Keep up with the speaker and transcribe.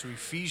To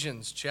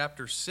Ephesians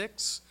chapter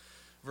 6,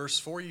 verse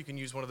 4. You can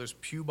use one of those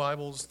pew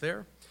Bibles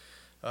there.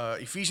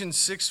 Ephesians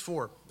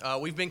 6:4.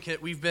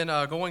 We've been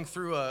going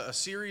through a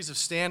series of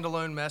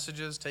standalone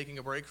messages, taking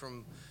a break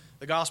from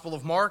the Gospel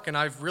of Mark, and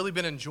I've really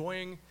been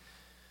enjoying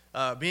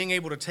being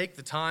able to take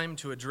the time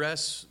to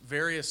address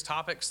various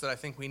topics that I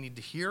think we need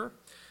to hear.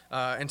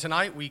 And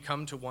tonight we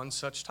come to one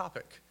such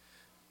topic: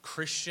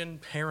 Christian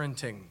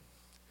parenting.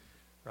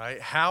 Right?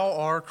 How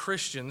are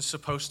Christians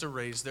supposed to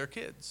raise their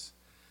kids?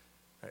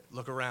 Right,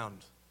 look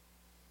around.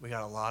 We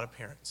got a lot of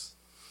parents,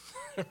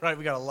 right?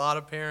 We got a lot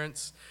of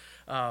parents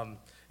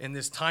in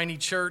this tiny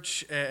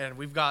church, and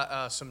we've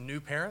got some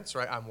new parents,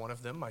 right? I'm one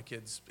of them. My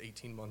kid's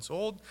 18 months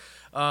old.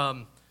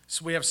 So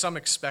we have some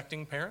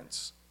expecting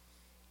parents,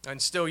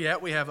 and still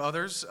yet we have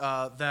others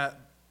that,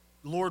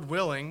 Lord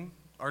willing,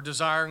 are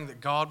desiring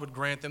that God would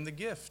grant them the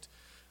gift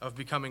of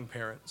becoming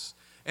parents.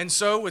 And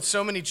so with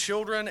so many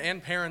children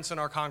and parents in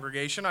our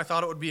congregation, I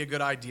thought it would be a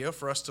good idea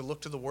for us to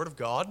look to the Word of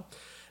God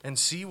and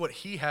see what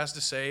He has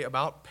to say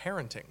about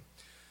parenting.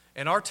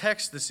 And our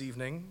text this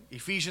evening,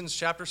 Ephesians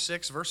chapter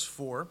 6, verse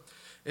 4,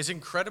 is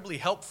incredibly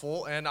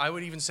helpful and I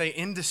would even say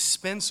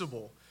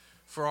indispensable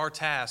for our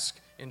task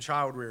in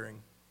child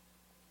rearing.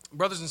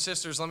 Brothers and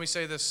sisters, let me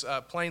say this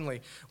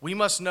plainly. We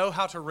must know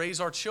how to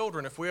raise our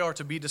children if we are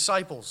to be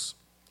disciples.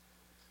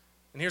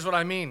 And here's what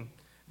I mean.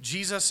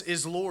 Jesus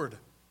is Lord,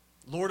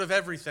 Lord of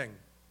everything.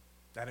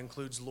 That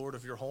includes Lord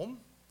of your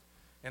home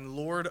and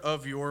Lord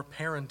of your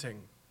parenting.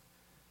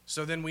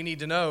 So then we need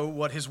to know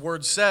what His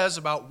Word says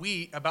about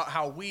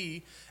how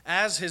we,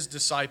 as His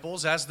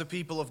disciples, as the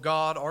people of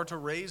God, are to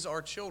raise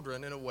our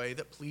children in a way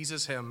that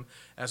pleases Him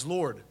as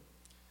Lord.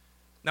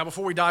 Now,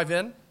 before we dive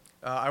in,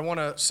 I want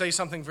to say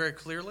something very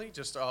clearly,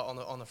 just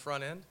on the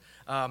front end.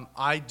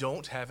 I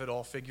don't have it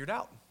all figured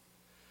out,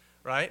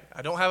 right?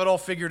 I don't have it all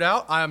figured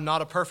out. I am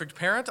not a perfect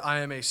parent. I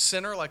am a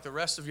sinner like the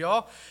rest of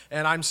y'all,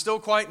 and I'm still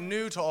quite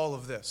new to all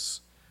of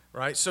this.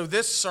 Right? So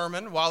this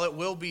sermon, while it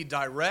will be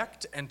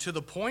direct and to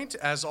the point,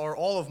 as are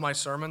all of my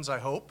sermons, I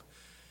hope,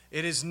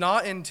 it is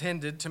not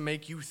intended to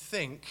make you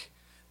think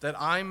that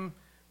I'm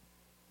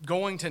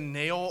going to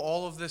nail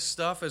all of this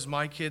stuff as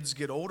my kids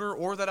get older,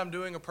 or that I'm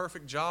doing a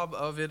perfect job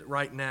of it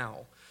right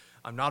now.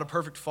 I'm not a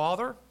perfect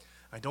father.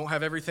 I don't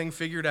have everything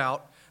figured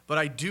out, but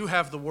I do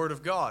have the Word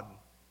of God,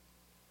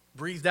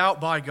 breathed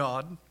out by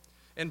God,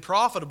 and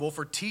profitable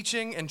for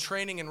teaching and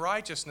training in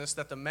righteousness,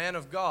 that the man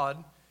of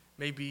God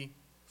may be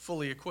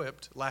fully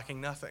equipped,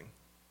 lacking nothing,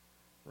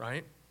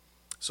 right?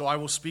 So I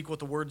will speak what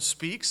the Word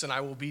speaks, and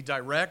I will be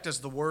direct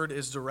as the Word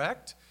is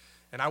direct,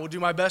 and I will do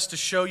my best to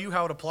show you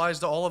how it applies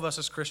to all of us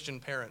as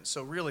Christian parents.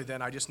 So really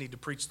then I just need to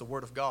preach the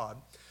Word of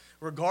God,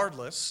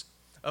 regardless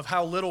of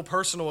how little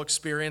personal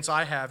experience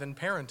I have in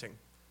parenting.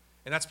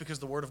 And that's because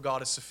the Word of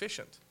God is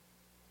sufficient.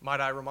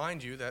 Might I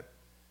remind you that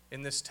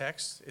in this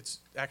text, it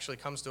actually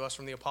comes to us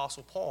from the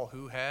Apostle Paul,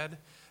 who had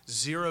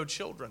 0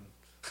 children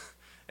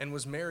and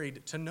was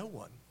married to no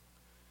one.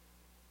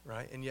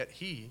 Right? And yet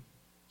he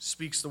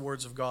speaks the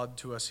words of God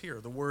to us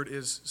here. The Word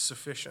is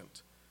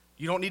sufficient.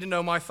 You don't need to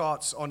know my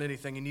thoughts on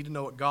anything. You need to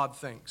know what God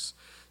thinks.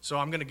 So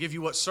I'm going to give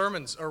you what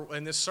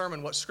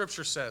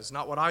Scripture says,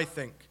 not what I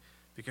think,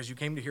 because you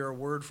came to hear a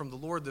word from the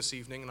Lord this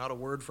evening, not a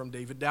word from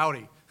David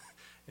Dowdy.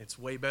 It's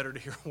way better to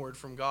hear a word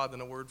from God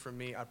than a word from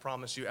me. I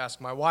promise you, ask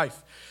my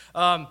wife.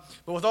 But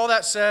with all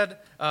that said,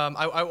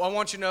 I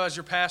want you to know, as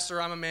your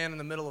pastor, I'm a man in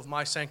the middle of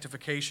my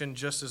sanctification,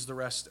 just as the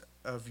rest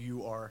of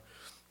you are.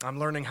 I'm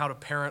learning how to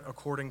parent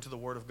according to the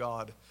Word of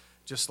God,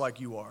 just like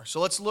you are. So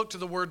let's look to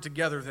the Word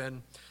together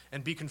then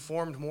and be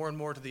conformed more and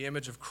more to the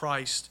image of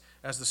Christ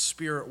as the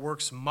Spirit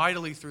works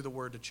mightily through the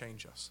Word to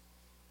change us.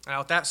 Now,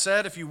 with that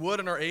said, if you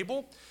would and are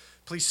able,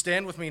 please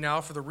stand with me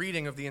now for the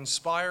reading of the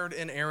inspired,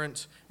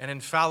 inerrant, and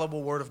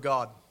infallible Word of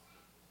God.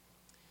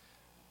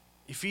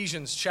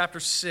 Ephesians chapter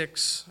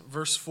 6,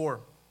 verse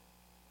 4.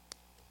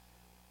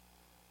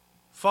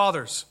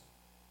 Fathers,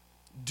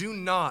 do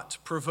not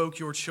provoke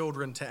your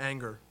children to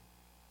anger,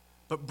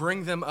 but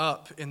bring them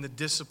up in the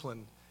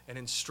discipline and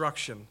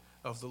instruction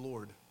of the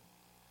Lord.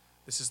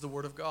 This is the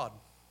Word of God.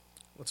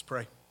 Let's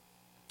pray.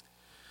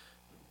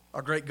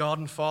 Our great God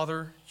and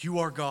Father, you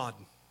are God.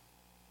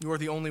 You are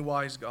the only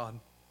wise God.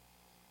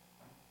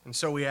 And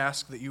so we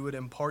ask that you would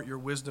impart your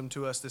wisdom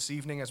to us this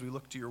evening as we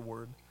look to your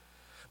Word.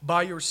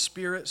 By your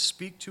Spirit,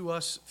 speak to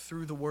us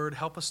through the Word.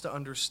 Help us to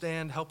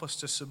understand. Help us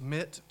to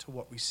submit to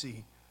what we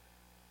see.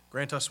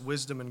 Grant us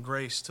wisdom and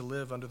grace to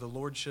live under the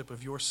lordship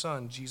of your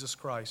Son, Jesus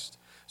Christ,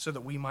 so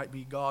that we might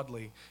be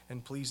godly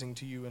and pleasing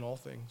to you in all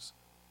things.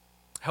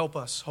 Help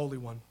us, Holy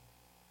One.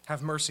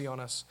 Have mercy on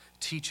us.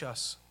 Teach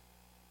us.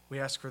 We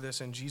ask for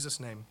this in Jesus'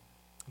 name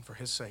and for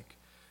His sake.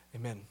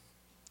 Amen.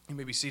 You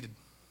may be seated.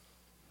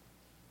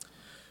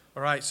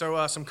 All right,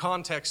 so some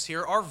context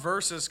here. Our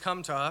verses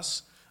come to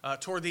us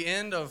toward the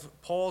end of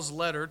Paul's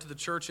letter to the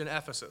church in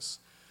Ephesus.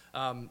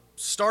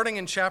 Starting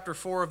in chapter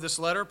 4 of this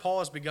letter, Paul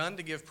has begun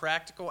to give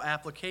practical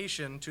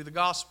application to the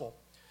gospel.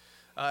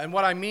 And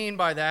what I mean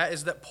by that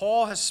is that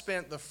Paul has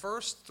spent the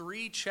first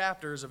 3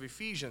 chapters of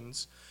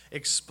Ephesians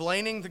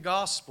explaining the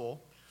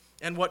gospel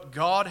and what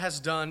God has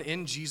done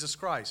in Jesus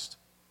Christ.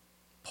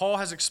 Paul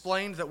has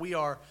explained that we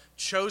are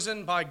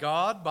chosen by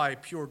God by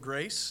pure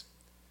grace,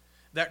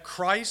 that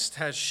Christ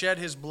has shed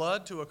his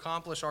blood to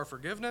accomplish our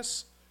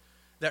forgiveness,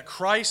 that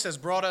Christ has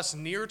brought us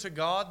near to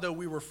God though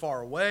we were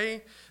far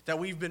away, that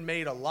we've been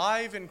made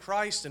alive in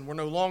Christ and we're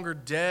no longer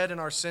dead in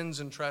our sins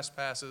and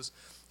trespasses.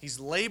 He's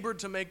labored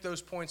to make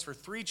those points for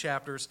 3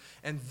 chapters,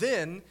 and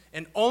then,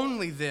 and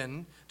only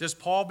then, does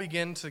Paul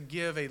begin to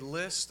give a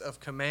list of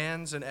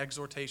commands and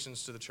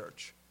exhortations to the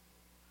church.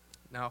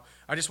 Now,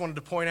 I just wanted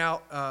to point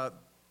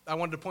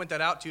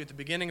that out to you at the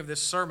beginning of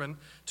this sermon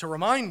to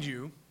remind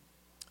you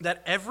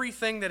that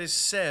everything that is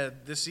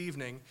said this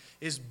evening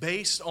is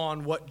based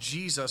on what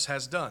Jesus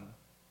has done.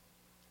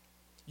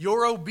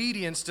 Your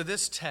obedience to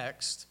this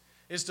text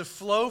is to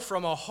flow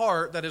from a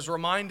heart that is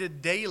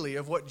reminded daily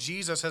of what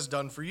Jesus has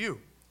done for you.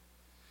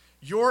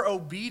 Your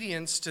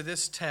obedience to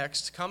this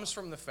text comes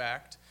from the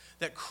fact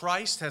that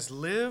Christ has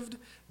lived,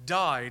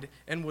 died,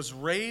 and was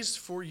raised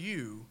for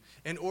you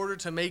in order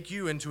to make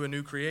you into a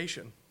new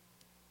creation.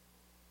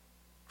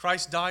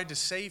 Christ died to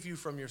save you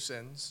from your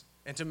sins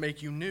and to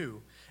make you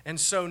new. And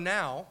so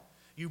now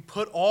you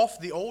put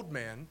off the old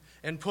man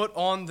and put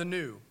on the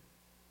new.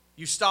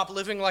 You stop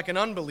living like an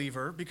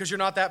unbeliever because you're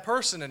not that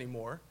person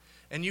anymore.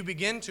 And you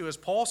begin to, as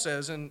Paul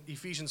says in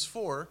Ephesians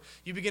 4,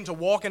 you begin to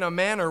walk in a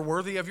manner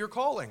worthy of your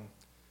calling,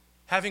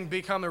 having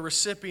become a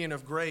recipient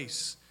of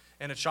grace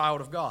and a child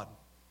of God.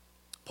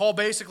 Paul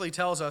basically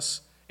tells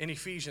us in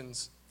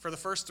Ephesians, for the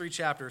first 3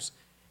 chapters,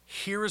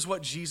 here is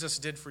what Jesus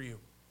did for you.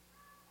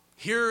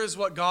 Here is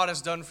what God has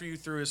done for you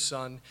through his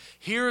Son.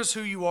 Here is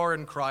who you are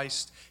in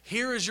Christ.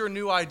 Here is your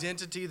new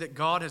identity that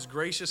God has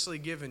graciously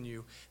given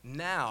you.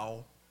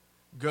 Now,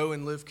 go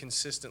and live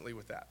consistently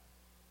with that.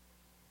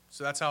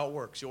 So that's how it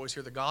works. You always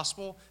hear the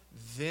gospel,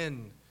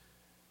 then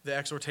the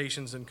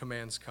exhortations and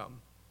commands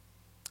come.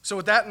 So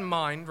with that in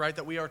mind, right,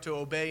 that we are to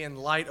obey in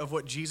light of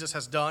what Jesus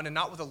has done and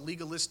not with a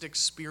legalistic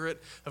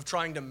spirit of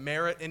trying to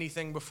merit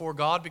anything before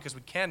God, because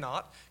we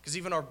cannot, because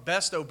even our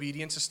best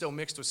obedience is still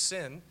mixed with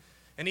sin.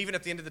 And even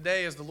at the end of the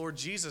day, as the Lord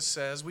Jesus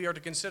says, we are to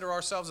consider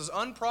ourselves as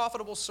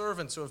unprofitable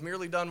servants who have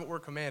merely done what we're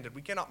commanded.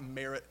 We cannot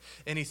merit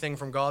anything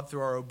from God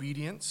through our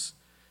obedience.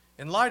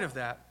 In light of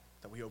that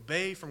we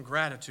obey from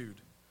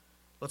gratitude.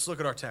 Let's look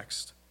at our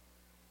text.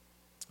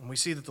 And we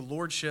see that the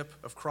lordship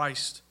of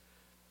Christ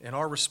and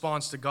our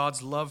response to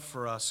God's love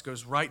for us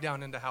goes right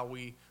down into how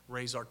we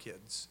raise our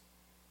kids.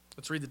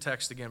 Let's read the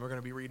text again. We're going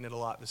to be reading it a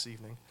lot this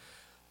evening.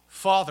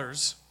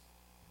 Fathers,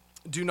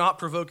 do not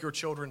provoke your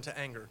children to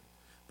anger,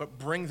 but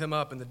bring them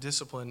up in the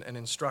discipline and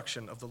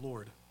instruction of the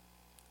Lord.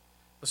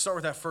 Let's start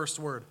with that first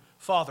word,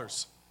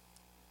 fathers.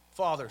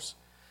 Fathers.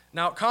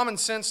 Now, common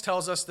sense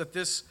tells us that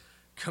this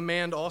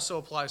command also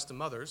applies to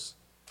mothers,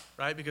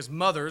 right? Because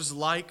mothers,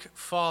 like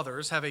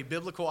fathers, have a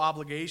biblical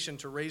obligation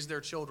to raise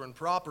their children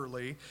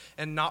properly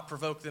and not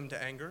provoke them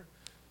to anger.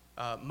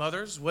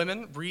 Mothers,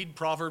 women, read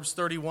Proverbs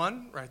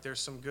 31, right? There's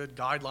some good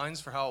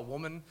guidelines for how a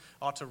woman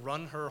ought to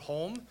run her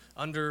home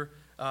under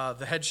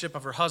the headship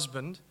of her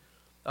husband.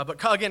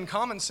 But again,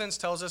 common sense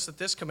tells us that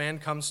this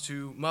command comes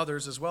to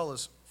mothers as well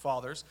as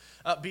fathers.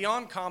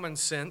 Beyond common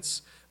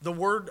sense, the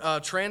word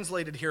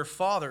translated here,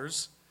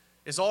 fathers,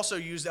 is also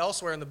used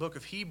elsewhere in the book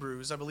of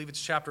Hebrews, I believe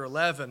it's chapter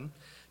 11,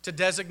 to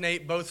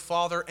designate both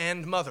father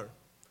and mother.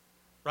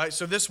 Right?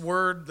 So this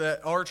word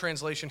that our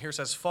translation here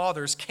says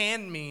fathers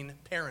can mean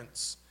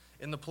parents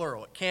in the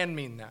plural. It can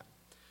mean that.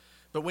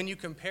 But when you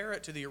compare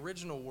it to the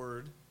original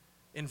word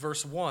in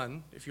verse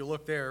 1, if you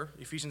look there,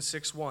 Ephesians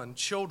 6:1,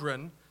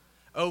 children,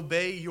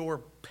 obey your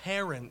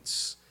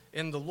parents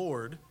in the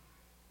Lord.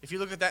 If you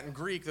look at that in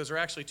Greek, those are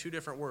actually 2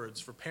 different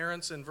words, for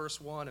parents in verse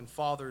 1 and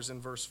fathers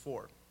in verse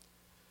 4.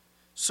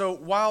 So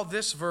while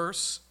this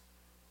verse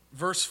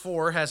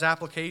 4, has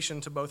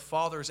application to both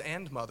fathers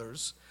and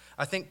mothers,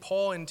 I think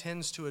Paul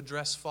intends to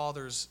address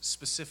fathers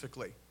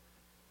specifically.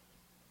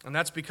 And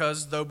that's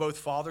because though both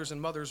fathers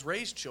and mothers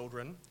raise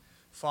children,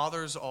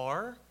 fathers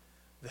are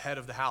the head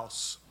of the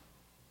house.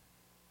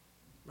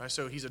 Right?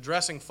 So he's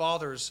addressing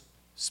fathers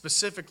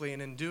specifically,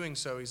 and in doing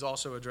so, he's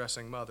also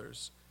addressing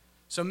mothers.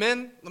 So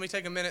men, let me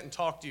take a minute and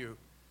talk to you.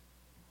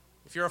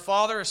 If you're a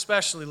father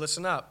especially,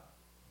 listen up.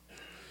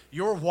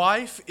 Your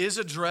wife is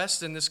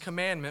addressed in this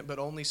commandment, but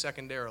only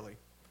secondarily.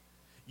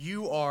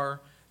 You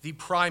are the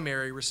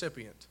primary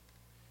recipient.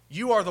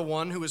 You are the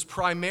one who is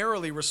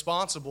primarily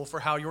responsible for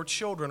how your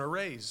children are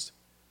raised.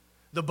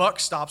 The buck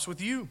stops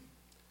with you.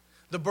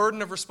 The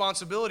burden of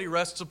responsibility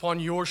rests upon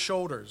your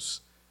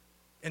shoulders.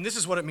 And this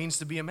is what it means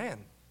to be a man.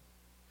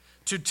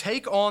 To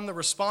take on the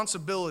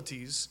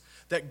responsibilities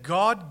that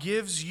God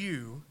gives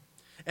you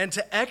and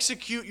to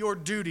execute your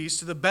duties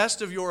to the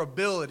best of your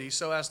ability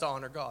so as to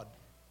honor God.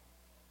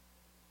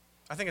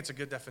 I think it's a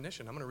good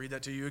definition. I'm going to read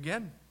that to you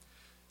again.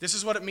 This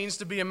is what it means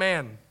to be a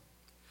man.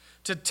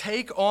 To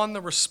take on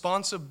the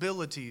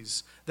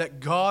responsibilities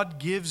that God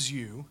gives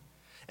you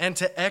and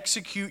to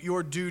execute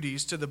your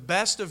duties to the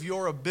best of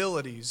your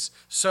abilities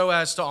so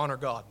as to honor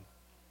God.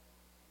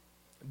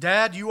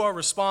 Dad, you are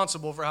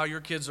responsible for how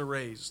your kids are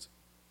raised.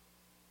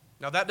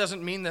 Now, that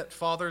doesn't mean that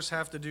fathers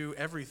have to do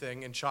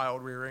everything in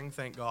child rearing,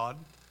 thank God.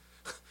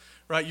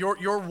 Right?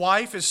 Your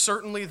wife is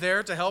certainly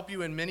there to help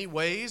you in many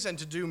ways and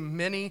to do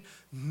many,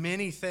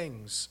 many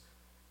things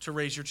to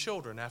raise your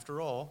children. After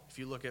all, if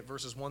you look at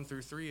verses 1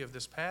 through 3 of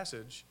this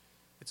passage,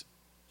 it's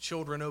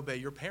children, obey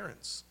your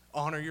parents,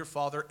 honor your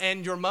father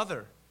and your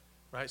mother.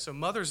 Right? So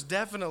mothers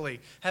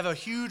definitely have a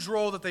huge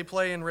role that they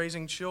play in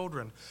raising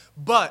children.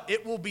 But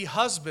it will be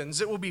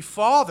husbands, it will be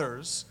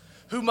fathers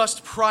who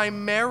must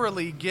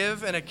primarily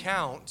give an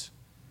account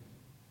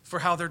for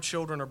how their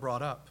children are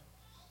brought up.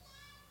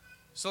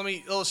 So let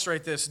me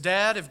illustrate this.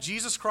 Dad, if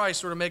Jesus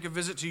Christ were to make a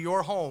visit to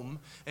your home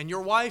and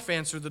your wife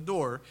answered the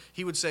door,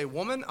 he would say,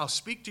 "Woman, I'll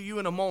speak to you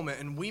in a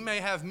moment, and we may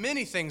have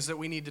many things that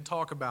we need to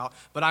talk about,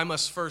 but I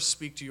must first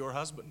speak to your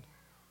husband."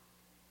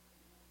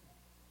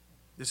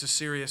 This is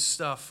serious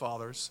stuff,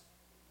 fathers.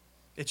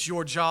 It's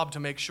your job to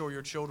make sure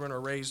your children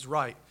are raised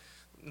right.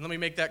 And let me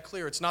make that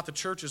clear. It's not the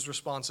church's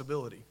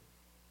responsibility,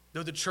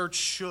 though the church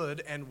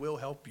should and will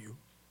help you.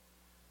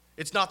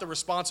 It's not the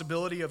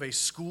responsibility of a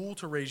school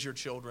to raise your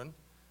children.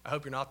 I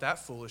hope you're not that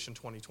foolish in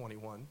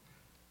 2021.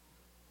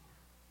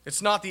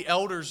 It's not the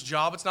elder's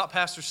job. It's not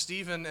Pastor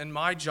Stephen and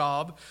my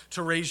job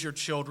to raise your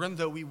children,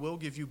 though we will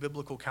give you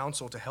biblical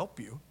counsel to help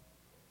you.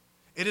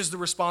 It is the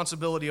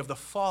responsibility of the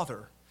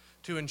father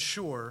to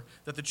ensure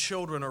that the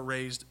children are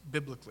raised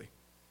biblically.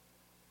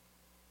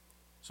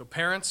 So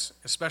parents,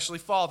 especially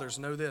fathers,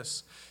 know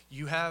this.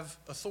 You have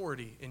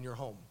authority in your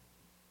home.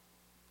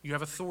 You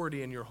have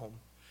authority in your home,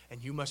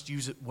 and you must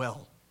use it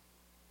well.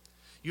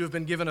 You have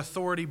been given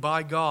authority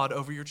by God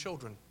over your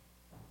children.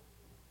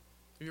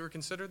 Have you ever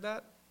considered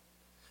that?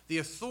 The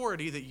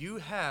authority that you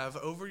have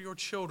over your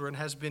children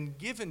has been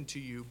given to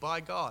you by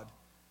God.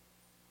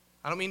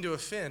 I don't mean to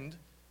offend,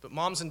 but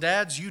moms and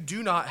dads, you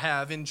do not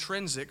have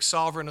intrinsic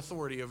sovereign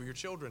authority over your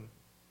children.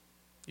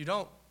 You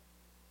don't.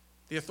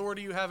 The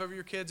authority you have over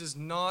your kids is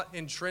not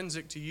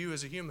intrinsic to you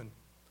as a human.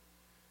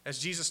 As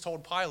Jesus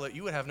told Pilate,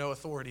 you would have no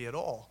authority at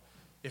all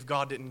if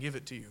God didn't give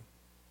it to you.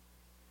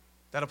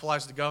 That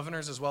applies to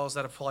governors as well as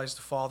that applies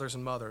to fathers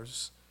and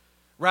mothers.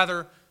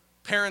 Rather,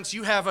 parents,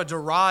 you have a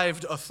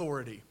derived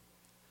authority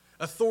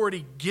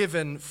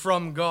given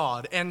from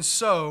God. And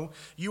so,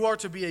 you are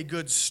to be a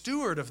good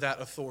steward of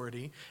that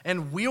authority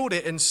and wield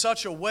it in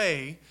such a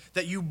way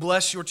that you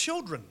bless your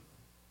children.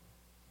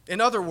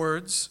 In other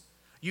words,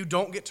 you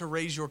don't get to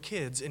raise your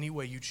kids any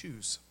way you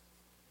choose.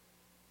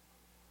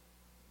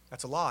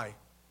 That's a lie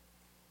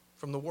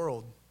from the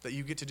world, that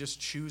you get to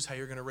just choose how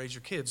you're going to raise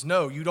your kids.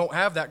 No, you don't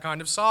have that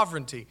kind of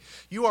sovereignty.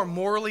 You are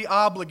morally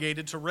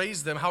obligated to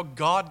raise them how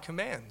God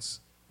commands.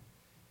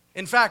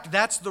 In fact,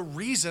 that's the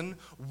reason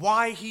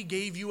why he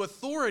gave you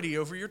authority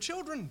over your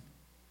children.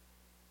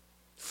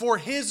 For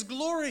his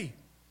glory.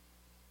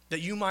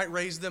 That you might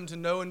raise them to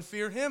know and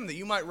fear him. That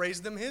you might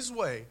raise them his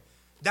way.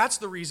 That's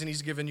the reason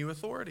he's given you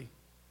authority.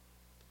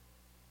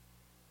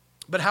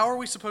 But how are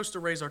we supposed to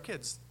raise our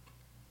kids?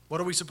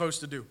 What are we supposed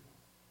to do?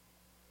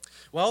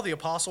 Well, the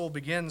apostle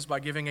begins by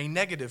giving a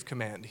negative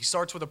command. He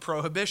starts with a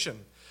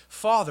prohibition.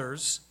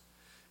 Fathers,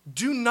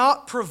 do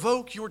not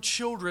provoke your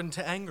children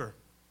to anger.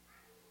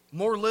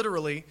 More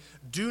literally,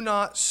 do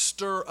not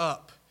stir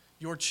up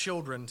your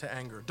children to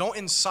anger. Don't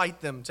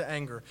incite them to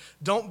anger.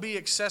 Don't be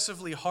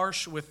excessively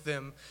harsh with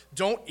them.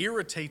 Don't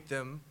irritate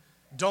them.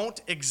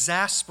 Don't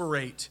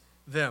exasperate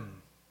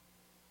them.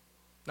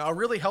 Now, a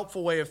really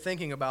helpful way of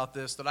thinking about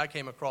this that I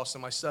came across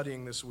in my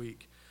studying this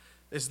week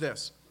is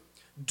this.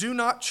 Do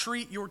not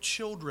treat your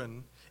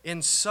children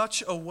in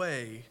such a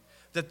way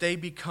that they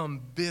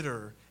become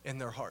bitter in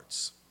their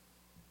hearts.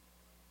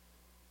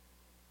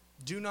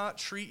 Do not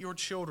treat your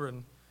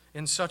children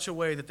in such a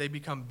way that they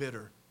become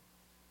bitter,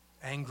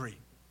 angry.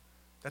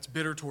 That's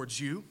bitter towards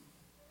you,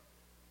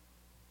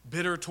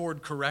 bitter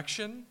toward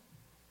correction,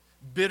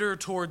 bitter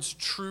towards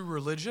true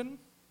religion,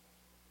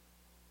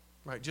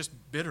 right? Just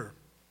bitter.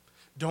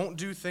 Don't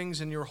do things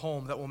in your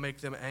home that will make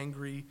them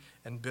angry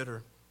and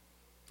bitter.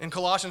 In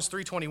Colossians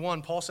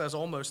 3:21, Paul says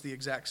almost the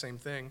exact same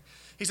thing.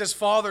 He says,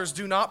 "Fathers,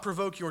 do not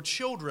provoke your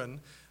children,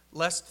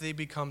 lest they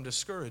become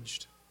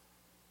discouraged."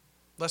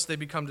 Lest they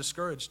become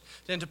discouraged.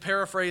 And to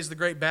paraphrase the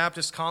great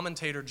Baptist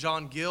commentator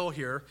John Gill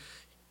here,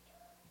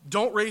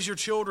 don't raise your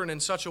children in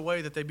such a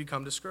way that they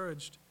become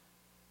discouraged.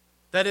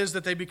 That is,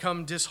 that they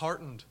become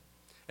disheartened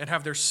and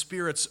have their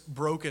spirits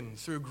broken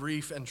through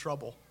grief and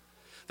trouble.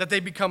 That they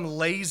become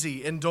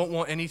lazy and don't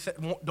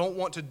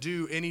want to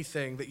do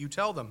anything that you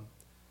tell them.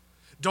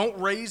 Don't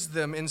raise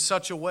them in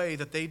such a way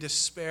that they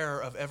despair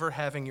of ever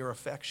having your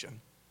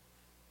affection.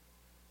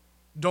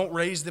 Don't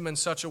raise them in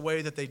such a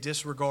way that they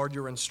disregard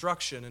your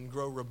instruction and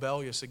grow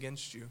rebellious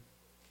against you.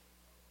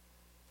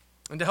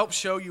 And to help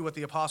show you what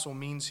the apostle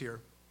means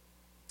here,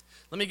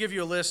 let me give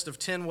you a list of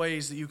 10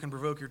 ways that you can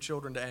provoke your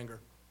children to anger.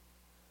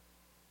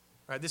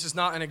 All right, this is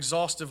not an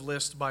exhaustive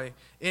list by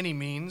any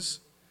means,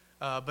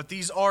 but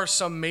these are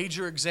some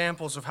major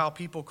examples of how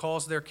people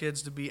cause their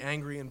kids to be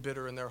angry and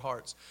bitter in their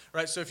hearts. All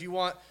right, so if you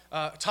want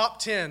top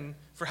 10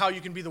 for how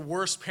you can be the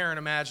worst parent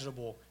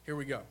imaginable, here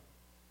we go.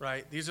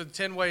 Right? These are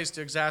 10 ways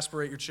to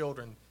exasperate your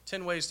children,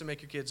 10 ways to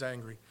make your kids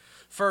angry.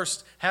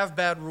 First, have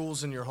bad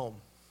rules in your home.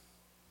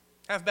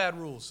 Have bad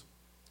rules.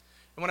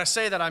 And when I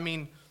say that, I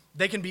mean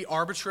they can be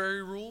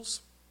arbitrary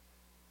rules,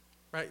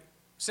 right?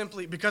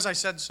 Simply because I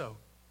said so,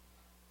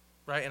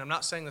 right? And I'm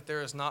not saying that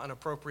there is not an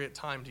appropriate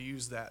time to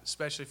use that,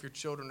 especially if your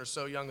children are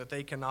so young that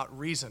they cannot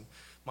reason.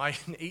 My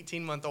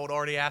 18-month-old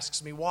already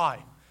asks me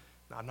why.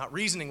 Now, I'm not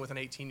reasoning with an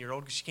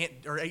 18-year-old because she can't,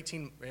 or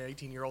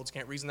 18-year-olds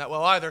can't reason that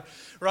well either,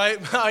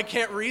 right? I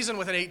can't reason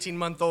with an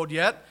 18-month-old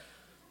yet.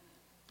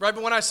 Right,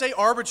 but when I say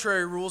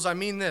arbitrary rules, I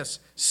mean this.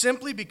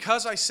 Simply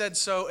because I said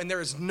so and there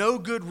is no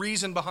good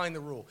reason behind the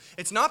rule.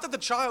 It's not that the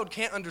child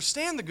can't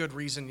understand the good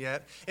reason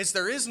yet. It's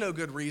there is no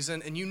good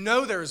reason and you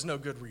know there is no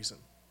good reason.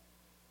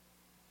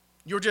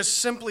 You're just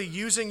simply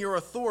using your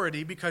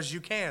authority because you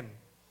can.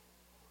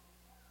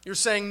 You're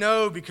saying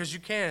no because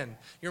you can.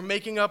 You're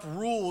making up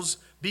rules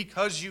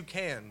because you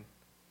can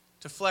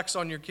to flex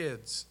on your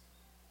kids.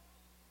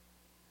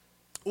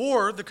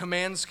 Or the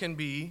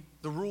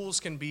rules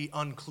can be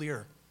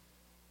unclear.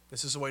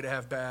 This is a way to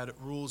have bad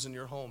rules in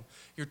your home.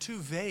 You're too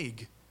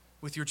vague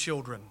with your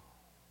children.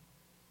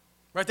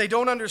 Right? They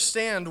don't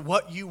understand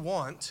what you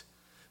want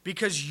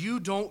because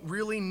you don't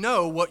really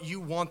know what you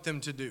want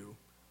them to do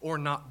or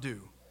not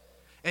do.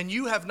 And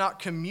you have not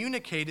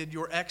communicated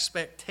your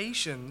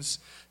expectations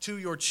to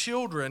your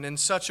children in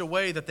such a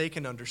way that they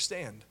can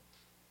understand.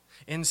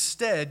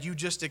 Instead, you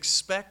just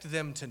expect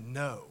them to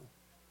know,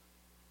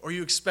 or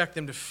you expect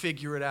them to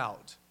figure it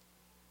out.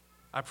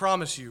 I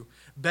promise you,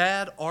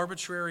 bad,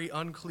 arbitrary,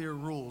 unclear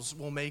rules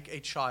will make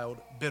a child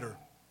bitter.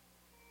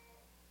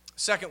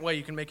 Second way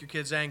you can make your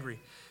kids angry.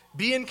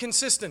 Be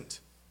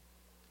inconsistent.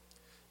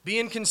 Be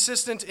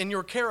inconsistent in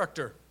your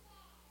character.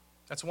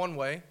 That's one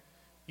way.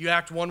 You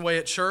act one way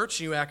at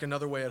church, and you act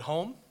another way at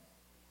home.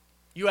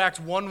 You act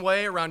one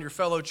way around your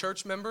fellow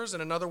church members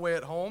and another way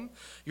at home.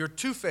 You're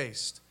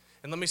two-faced.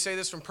 And let me say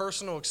this from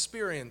personal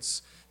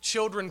experience.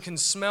 Children can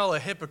smell a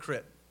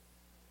hypocrite.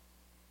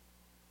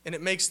 And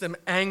it makes them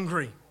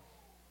angry.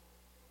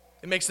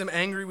 It makes them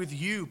angry with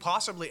you,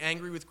 possibly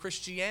angry with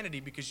Christianity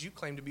because you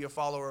claim to be a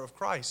follower of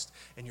Christ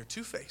and you're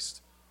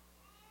two-faced.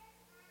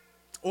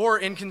 Or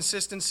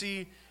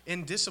inconsistency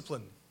in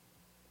discipline.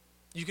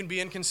 You can be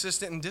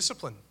inconsistent in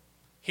discipline.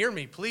 Hear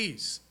me,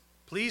 please.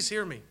 Please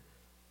hear me.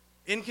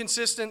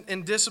 Inconsistent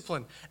in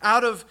discipline.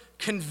 Out of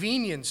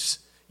convenience,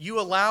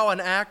 you allow an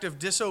act of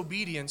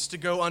disobedience to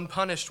go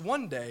unpunished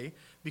one day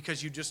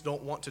because you just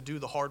don't want to do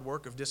the hard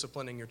work of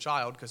disciplining your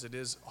child because it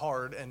is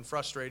hard and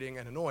frustrating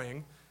and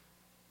annoying.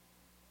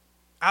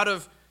 Out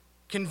of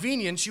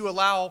convenience, you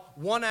allow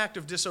one act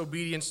of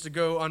disobedience to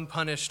go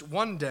unpunished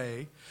one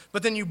day,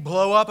 but then you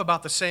blow up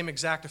about the same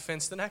exact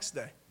offense the next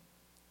day.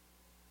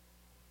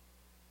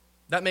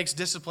 That makes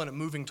discipline a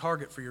moving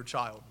target for your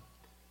child.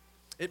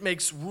 It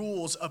makes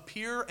rules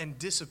appear and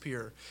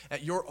disappear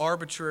at your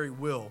arbitrary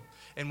will.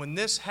 And when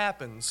this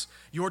happens,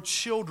 your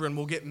children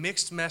will get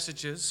mixed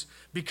messages,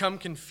 become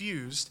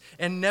confused,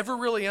 and never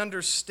really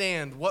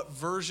understand what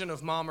version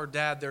of mom or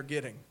dad they're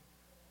getting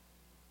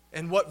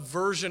and what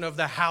version of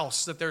the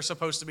house that they're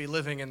supposed to be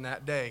living in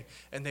that day,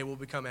 and they will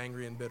become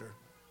angry and bitter.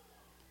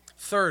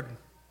 Third,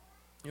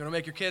 you want to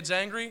make your kids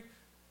angry?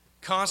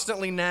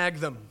 Constantly nag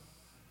them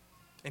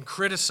and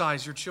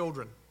criticize your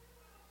children.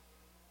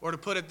 Or to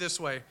put it this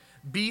way,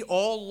 be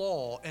all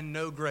law and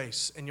no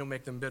grace, and you'll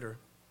make them bitter.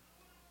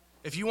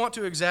 If you want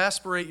to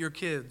exasperate your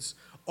kids,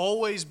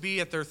 always be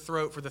at their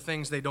throat for the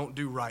things they don't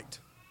do right.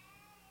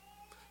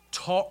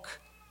 Talk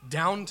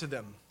down to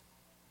them.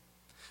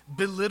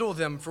 Belittle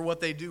them for what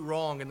they do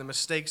wrong and the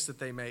mistakes that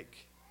they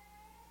make.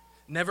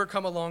 Never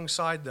come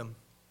alongside them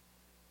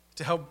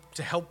to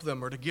help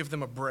them or to give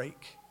them a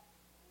break.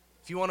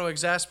 If you want to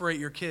exasperate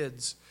your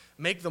kids,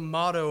 make the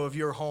motto of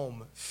your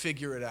home,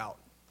 figure it out.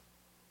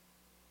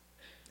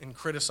 And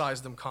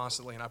criticize them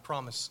constantly, and I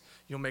promise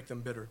you'll make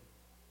them bitter.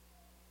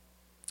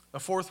 A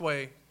fourth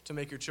way to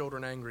make your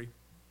children angry: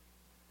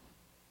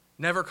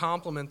 never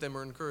compliment them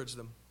or encourage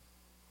them.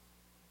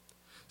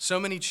 So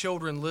many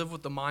children live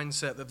with the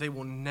mindset that they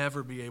will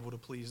never be able to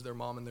please their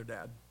mom and their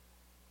dad.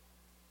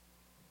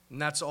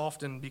 And that's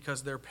often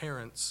because their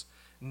parents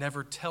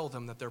never tell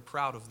them that they're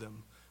proud of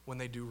them when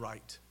they do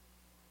right.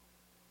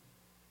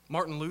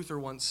 Martin Luther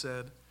once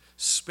said,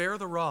 "Spare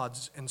the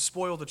rods and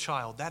spoil the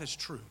child." That is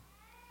true.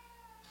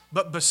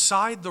 But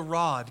beside the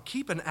rod,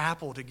 keep an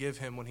apple to give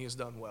him when he has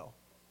done well.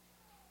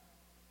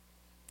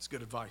 It's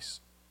good advice.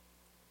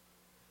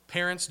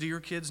 Parents, do your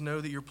kids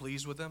know that you're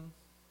pleased with them?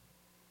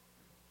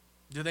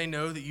 Do they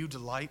know that you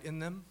delight in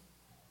them?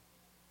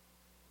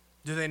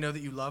 Do they know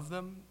that you love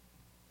them?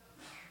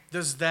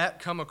 Does that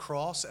come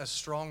across as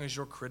strong as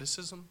your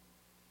criticism?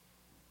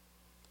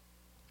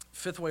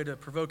 Fifth way to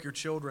provoke your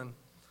children: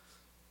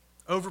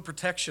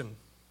 overprotection,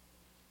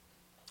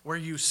 where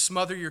you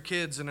smother your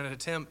kids in an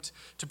attempt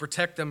to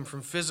protect them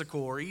from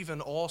physical or even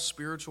all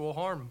spiritual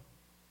harm.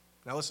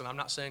 Now listen, I'm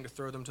not saying to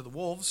throw them to the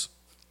wolves.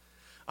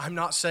 I'm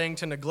not saying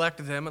to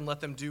neglect them and let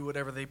them do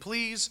whatever they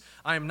please.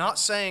 I am not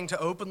saying to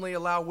openly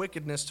allow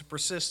wickedness to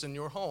persist in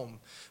your home.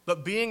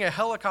 But being a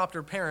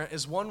helicopter parent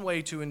is one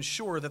way to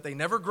ensure that they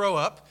never grow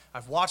up.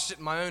 I've watched it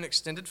in my own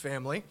extended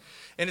family.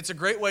 And it's a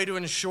great way to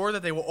ensure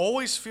that they will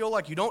always feel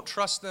like you don't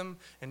trust them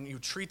and you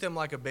treat them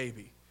like a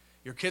baby.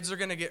 Your kids are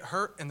going to get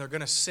hurt and they're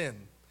going to sin,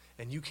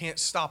 and you can't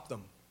stop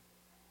them.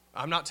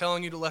 I'm not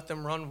telling you to let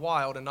them run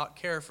wild and not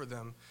care for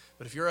them,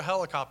 but if you're a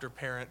helicopter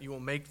parent, you will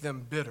make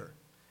them bitter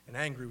and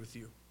angry with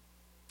you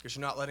because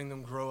you're not letting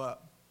them grow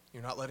up.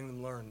 You're not letting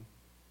them learn.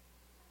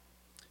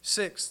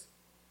 Sixth,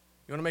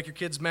 you want to make your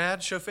kids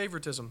mad? Show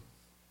favoritism.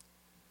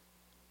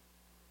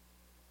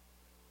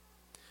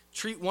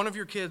 Treat one of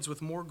your kids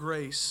with more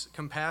grace,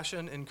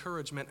 compassion,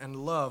 encouragement, and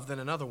love than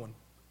another one.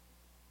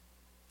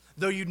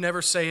 Though you'd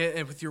never say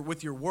it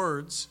with your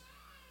words,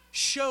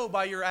 show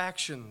by your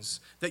actions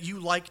that you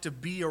like to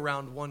be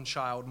around one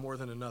child more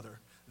than another.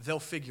 They'll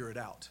figure it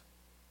out.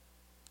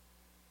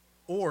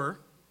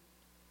 Or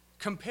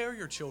compare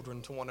your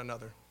children to one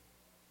another.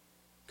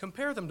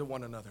 Compare them to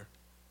one another.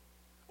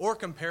 Or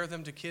compare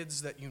them to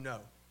kids that you know.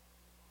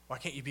 Why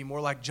can't you be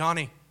more like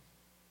Johnny?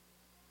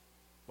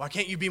 Why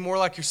can't you be more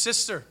like your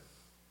sister?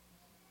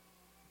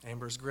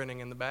 Amber's grinning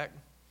in the back.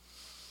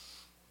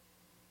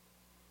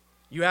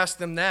 You ask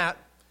them that,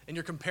 and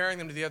you're comparing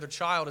them to the other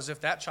child as if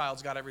that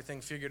child's got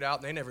everything figured out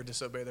and they never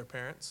disobey their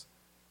parents.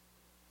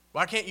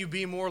 Why can't you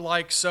be more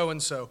like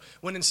so-and-so?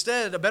 When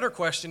instead, a better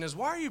question is,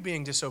 why are you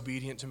being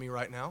disobedient to me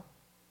right now?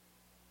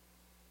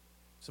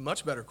 It's a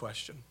much better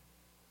question.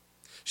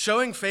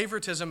 Showing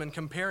favoritism and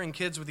comparing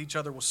kids with each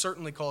other will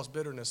certainly cause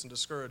bitterness and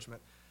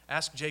discouragement.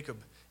 Ask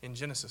Jacob in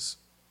Genesis.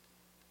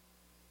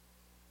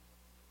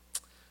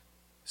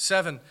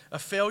 7, a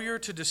failure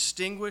to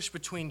distinguish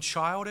between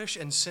childish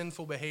and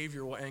sinful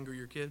behavior will anger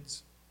your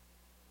kids.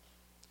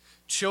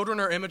 Children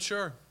are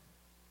immature,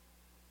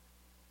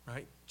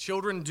 right?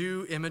 Children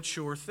do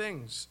immature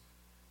things,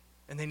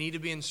 and they need to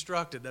be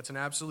instructed. That's an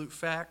absolute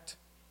fact.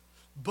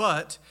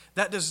 But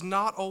that does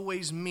not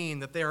always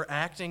mean that they are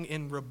acting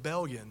in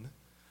rebellion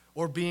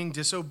or being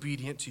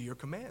disobedient to your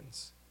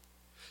commands.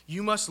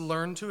 You must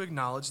learn to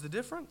acknowledge the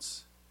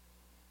difference.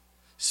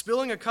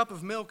 Spilling a cup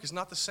of milk is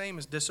not the same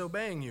as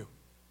disobeying you.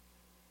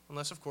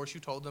 Unless, of course, you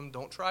told them,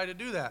 don't try to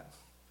do that.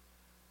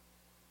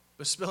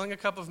 But spilling a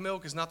cup of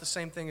milk is not the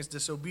same thing as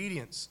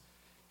disobedience.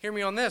 Hear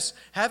me on this.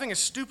 Having a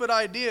stupid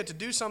idea to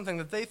do something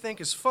that they think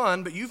is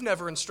fun, but you've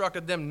never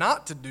instructed them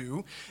not to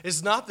do,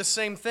 is not the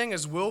same thing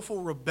as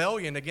willful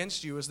rebellion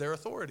against you as their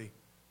authority.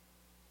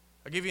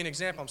 I'll give you an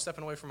example. I'm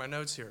stepping away from my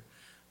notes here.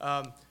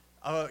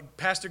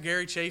 Pastor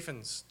Gary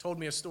Chaffins told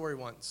me a story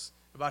once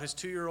about his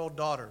 2-year-old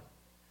daughter.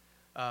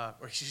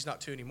 Or she's not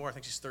 2 anymore, I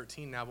think she's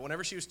 13 now, but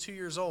whenever she was 2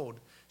 years old,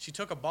 she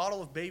took a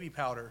bottle of baby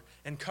powder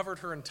and covered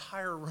her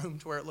entire room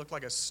to where it looked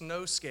like a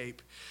snowscape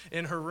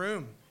in her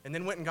room, and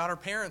then went and got her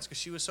parents because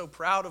she was so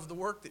proud of the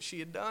work that she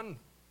had done,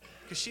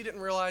 because she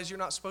didn't realize you're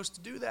not supposed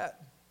to do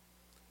that.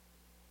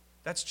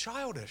 That's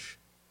childish.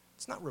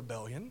 It's not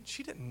rebellion.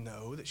 She didn't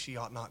know that she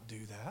ought not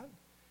do that.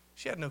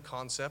 She had no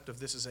concept of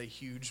this is a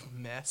huge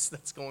mess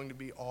that's going to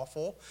be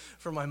awful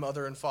for my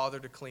mother and father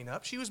to clean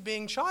up. She was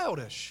being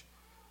childish.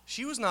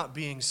 She was not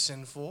being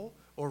sinful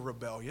or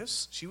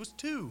rebellious. She was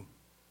 2.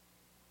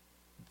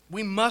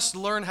 We must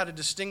learn how to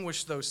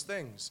distinguish those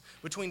things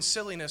between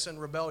silliness and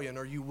rebellion,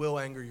 or you will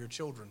anger your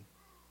children.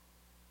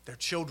 They're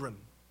children.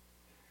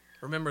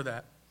 Remember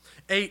that.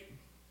 8,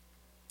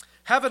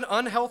 have an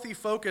unhealthy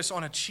focus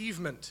on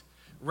achievement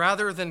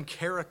rather than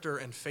character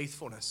and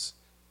faithfulness,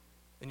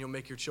 and you'll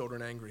make your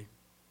children angry.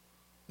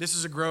 This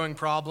is a growing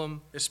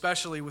problem,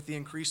 especially with the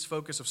increased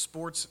focus of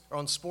sports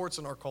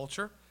in our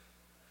culture.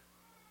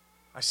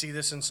 I see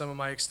this in some of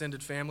my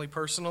extended family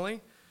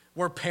personally,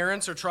 where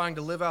parents are trying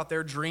to live out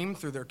their dream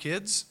through their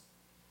kids.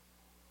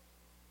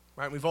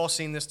 Right? We've all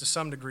seen this to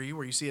some degree,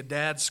 where you see a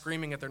dad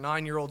screaming at their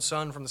 9-year-old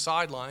son from the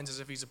sidelines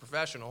as if he's a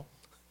professional.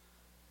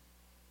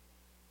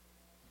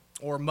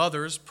 Or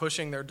mothers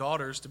pushing their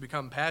daughters to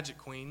become pageant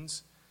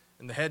queens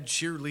and the head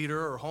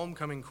cheerleader or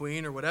homecoming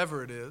queen or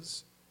whatever it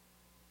is.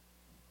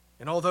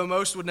 And although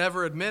most would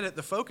never admit it,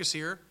 the focus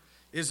here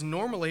is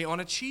normally on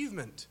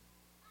achievement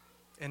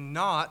and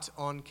not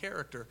on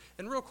character.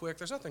 And real quick,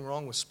 there's nothing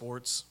wrong with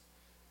sports.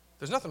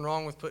 There's nothing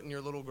wrong with putting your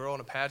little girl in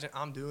a pageant.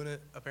 I'm doing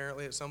it,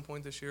 apparently, at some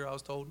point this year, I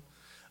was told.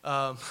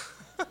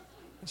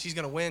 She's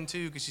going to win,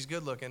 too, because she's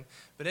good looking.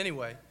 But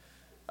anyway,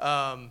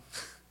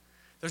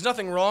 there's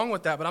nothing wrong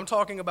with that, but I'm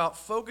talking about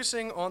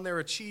focusing on their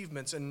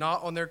achievements and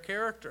not on their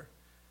character.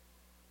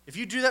 If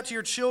you do that to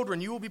your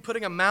children, you will be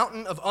putting a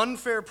mountain of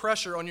unfair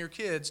pressure on your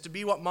kids to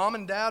be what mom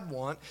and dad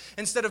want,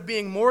 instead of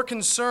being more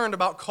concerned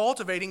about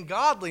cultivating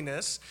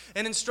godliness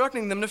and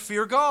instructing them to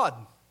fear God.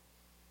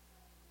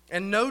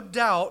 And no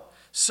doubt,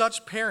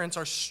 such parents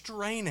are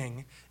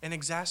straining and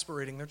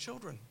exasperating their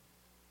children.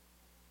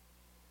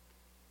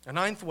 A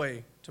 9th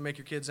way to make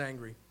your kids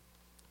angry: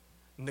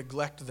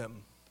 neglect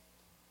them.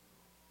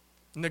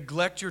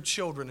 Neglect your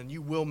children and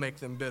you will make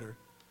them bitter.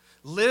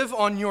 Live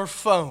on your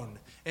phone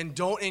and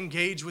don't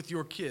engage with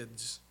your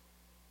kids.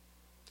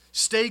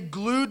 Stay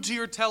glued to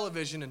your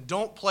television and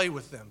don't play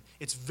with them.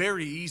 It's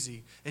very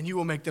easy, and you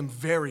will make them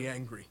very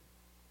angry.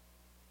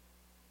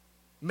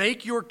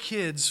 Make your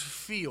kids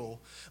feel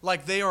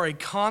like they are a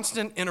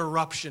constant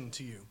interruption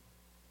to you.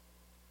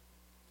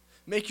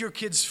 Make your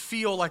kids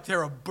feel like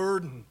they're a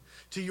burden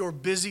to your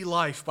busy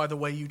life by the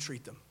way you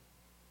treat them.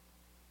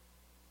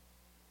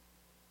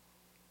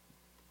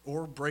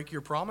 Or break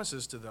your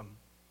promises to them.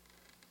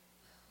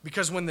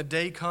 Because when the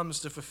day comes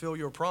to fulfill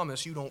your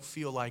promise, you don't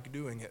feel like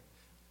doing it.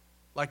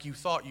 Like you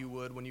thought you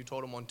would when you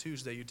told them on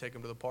Tuesday you'd take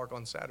them to the park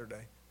on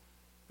Saturday.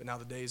 But now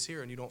the day is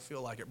here and you don't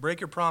feel like it.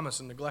 Break your promise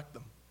and neglect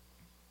them.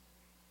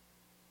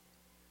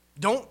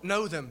 Don't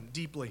know them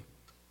deeply.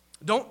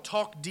 Don't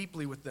talk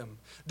deeply with them.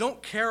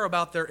 Don't care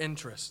about their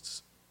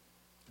interests.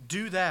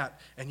 Do that,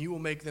 and you will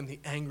make them the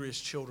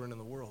angriest children in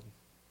the world.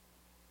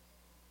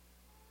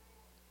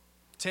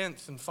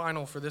 10th and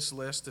final for this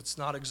list, it's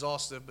not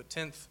exhaustive, but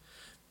 10th,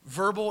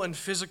 verbal and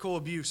physical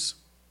abuse.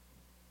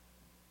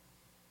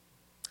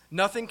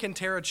 Nothing can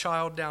tear a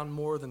child down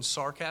more than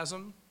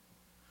sarcasm,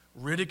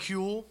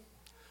 ridicule,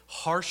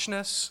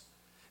 harshness,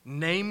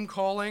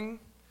 name-calling,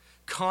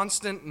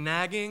 constant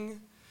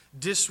nagging,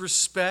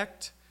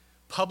 disrespect,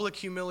 public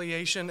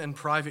humiliation, and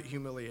private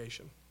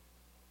humiliation.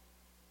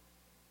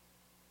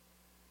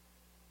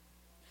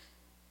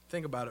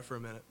 Think about it for a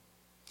minute.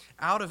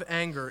 Out of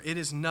anger, it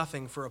is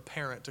nothing for a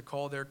parent to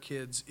call their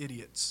kids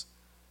idiots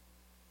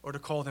or to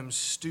call them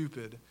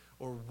stupid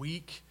or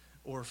weak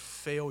or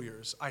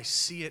failures. I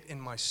see it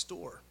in my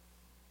store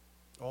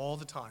all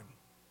the time.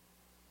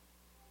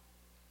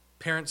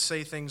 Parents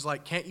say things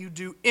like, "Can't you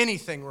do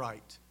anything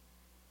right?"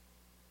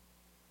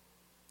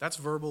 That's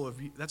verbal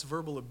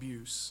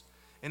abuse.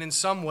 And in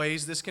some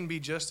ways, this can be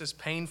just as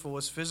painful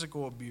as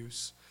physical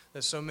abuse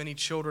that so many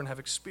children have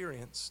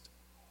experienced.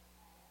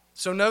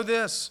 So know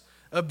this,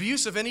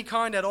 abuse of any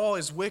kind at all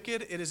is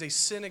wicked. It is a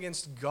sin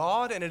against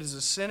God, and it is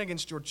a sin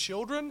against your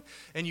children,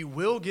 and you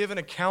will give an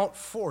account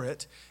for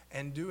it,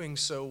 and doing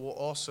so will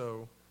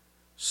also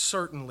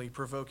certainly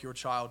provoke your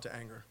child to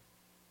anger.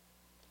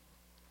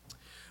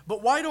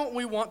 But why don't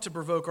we want to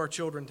provoke our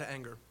children to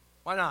anger?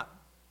 Why not?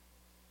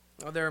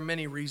 Well, there are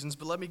many reasons,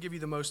 but let me give you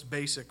the most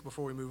basic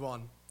before we move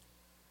on.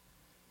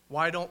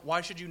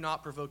 Why should you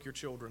not provoke your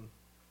children?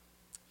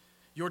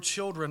 Your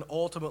children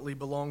ultimately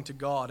belong to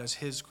God as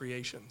His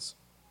creations.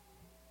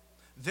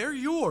 They're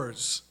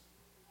yours,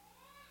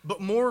 but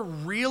more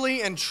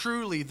really and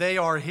truly, they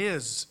are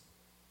His.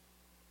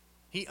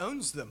 He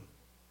owns them.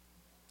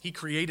 He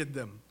created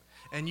them,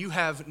 and you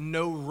have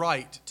no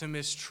right to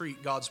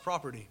mistreat God's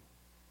property.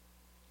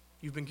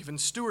 You've been given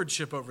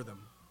stewardship over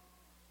them.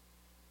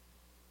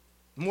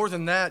 More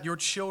than that, your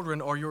children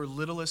are your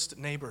littlest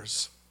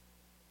neighbors.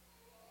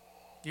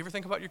 You ever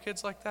think about your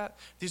kids like that?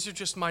 These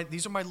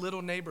are my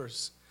little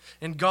neighbors.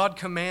 And God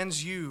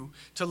commands you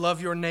to love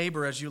your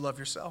neighbor as you love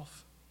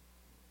yourself.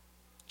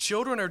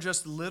 Children are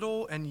just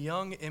little and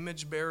young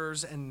image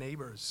bearers and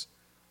neighbors.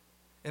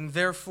 And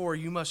therefore,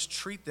 you must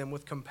treat them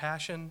with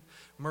compassion,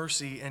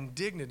 mercy, and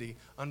dignity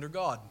under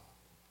God.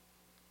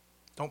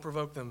 Don't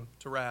provoke them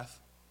to wrath.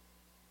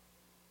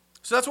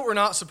 So that's what we're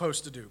not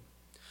supposed to do.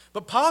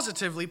 But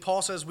positively,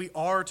 Paul says we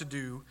are to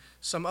do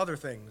some other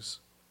things.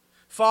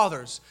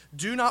 Fathers,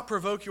 do not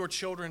provoke your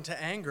children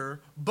to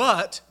anger,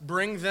 but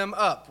bring them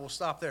up. We'll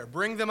stop there.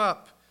 Bring them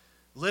up.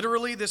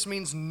 Literally, this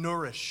means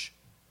nourish.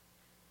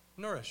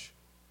 Nourish.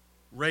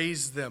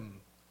 Raise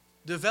them.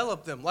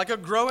 Develop them like a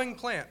growing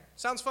plant.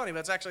 Sounds funny, but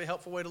that's actually a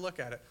helpful way to look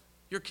at it.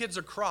 Your kids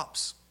are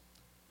crops.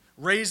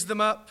 Raise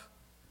them up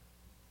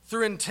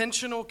through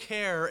intentional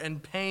care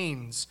and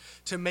pains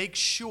to make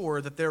sure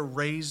that they're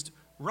raised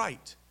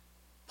right.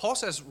 Paul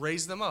says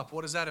raise them up.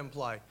 What does that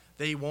imply?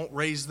 They won't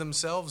raise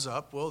themselves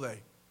up, will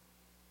they?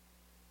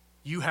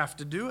 You have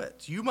to do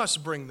it. You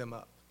must bring them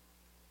up.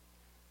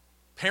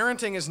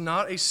 Parenting is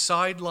not a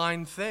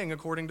sideline thing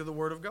according to the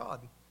Word of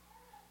God.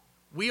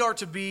 We are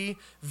to be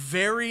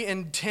very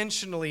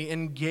intentionally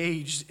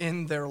engaged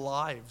in their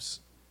lives.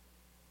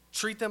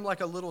 Treat them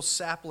like a little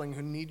sapling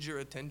who needs your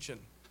attention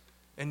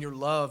and your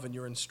love and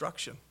your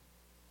instruction.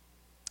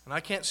 And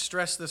I can't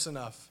stress this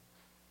enough.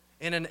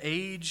 In an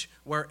age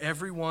where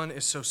everyone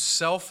is so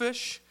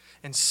selfish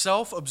and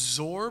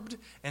self-absorbed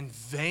and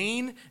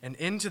vain and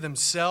into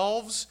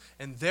themselves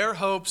and their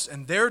hopes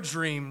and their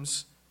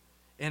dreams,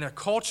 in a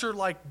culture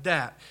like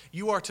that,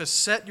 you are to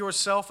set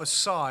yourself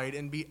aside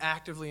and be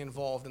actively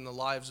involved in the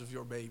lives of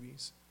your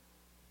babies.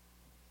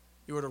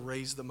 You are to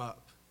raise them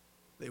up.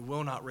 They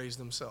will not raise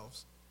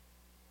themselves.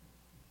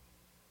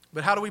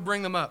 But how do we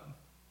bring them up?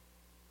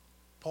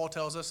 Paul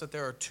tells us that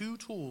there are two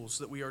tools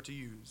that we are to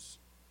use.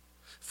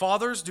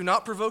 Fathers, do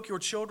not provoke your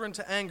children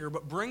to anger,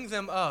 but bring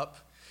them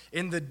up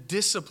in the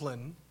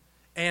discipline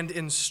and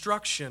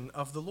instruction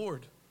of the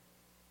Lord.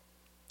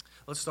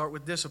 Let's start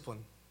with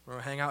discipline. We're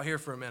going to hang out here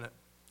for a minute.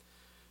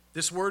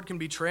 This word can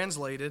be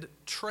translated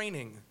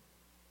training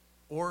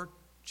or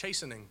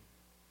chastening.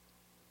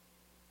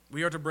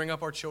 We are to bring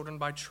up our children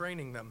by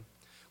training them.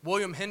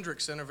 William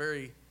Hendrickson, a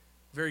very,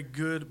 very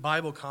good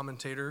Bible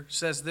commentator,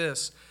 says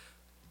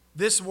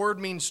this word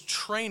means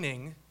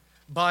training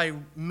by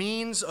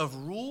means of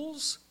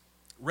rules,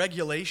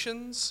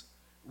 regulations,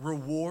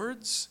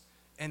 rewards,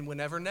 and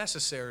whenever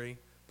necessary,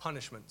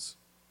 punishments.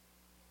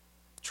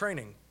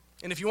 Training.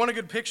 And if you want a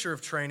good picture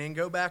of training,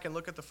 go back and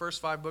look at the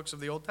first 5 books of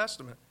the Old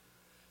Testament.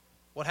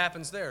 What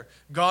happens there?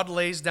 God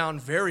lays down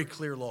very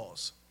clear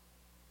laws,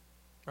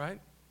 right?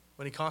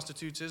 When he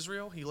constitutes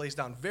Israel, he lays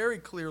down very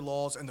clear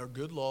laws, and they're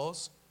good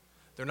laws.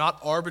 They're not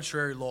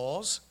arbitrary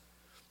laws.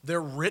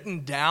 They're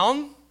written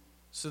down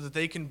so that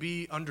they can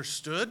be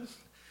understood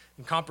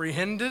and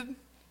comprehended,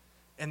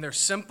 and they're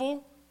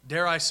simple.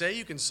 Dare I say,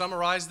 you can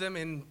summarize them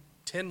in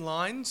 10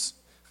 lines.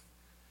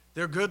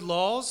 They're good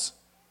laws.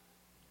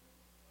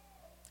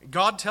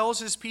 God tells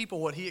his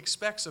people what he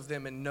expects of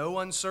them in no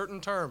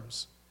uncertain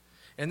terms.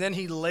 And then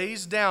he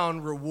lays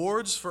down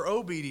rewards for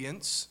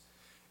obedience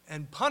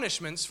and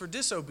punishments for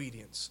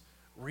disobedience.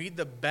 Read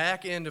the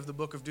back end of the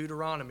book of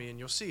Deuteronomy and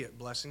you'll see it.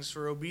 Blessings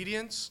for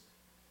obedience,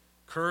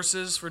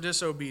 curses for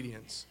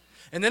disobedience.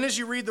 And then as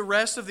you read the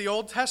rest of the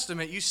Old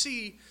Testament, you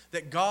see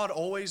that God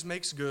always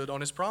makes good on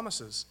his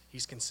promises.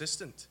 He's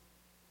consistent.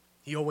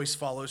 He always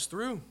follows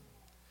through.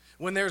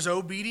 When there's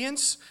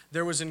obedience,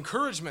 there was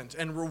encouragement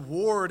and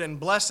reward and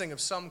blessing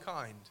of some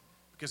kind,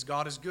 because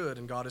God is good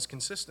and God is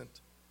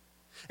consistent.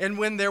 And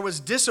when there was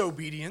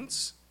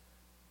disobedience,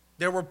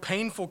 there were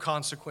painful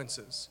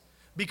consequences,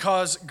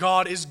 because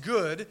God is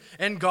good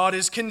and God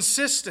is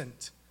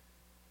consistent.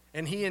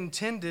 And he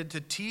intended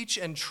to teach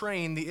and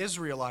train the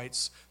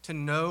Israelites to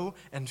know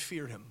and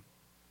fear him.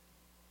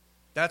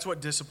 That's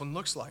what discipline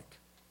looks like.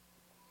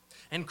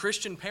 And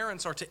Christian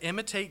parents are to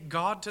imitate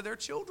God to their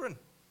children,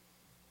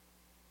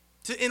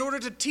 in order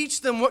to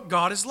teach them what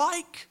God is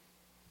like.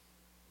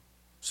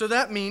 So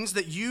that means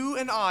that you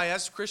and I,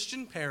 as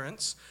Christian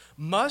parents,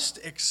 must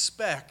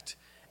expect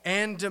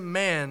and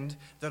demand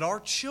that our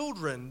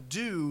children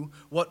do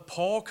what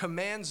Paul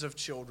commands of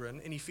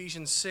children in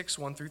Ephesians 6,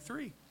 1 through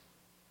 3.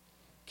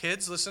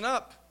 Kids, listen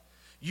up.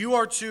 You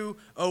are to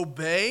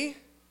obey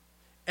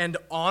and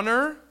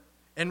honor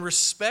and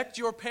respect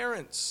your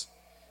parents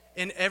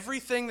in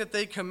everything that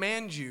they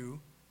command you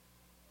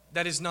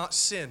that is not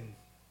sin.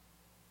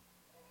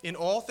 In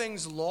all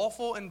things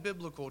lawful and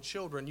biblical,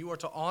 children, you are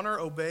to honor,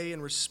 obey,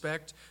 and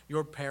respect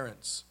your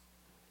parents.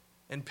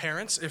 And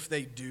parents, if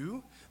they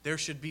do, there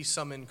should be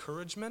some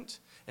encouragement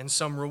and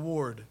some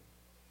reward.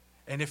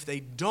 And if they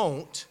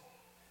don't,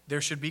 there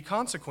should be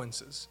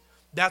consequences.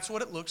 That's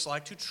what it looks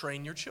like to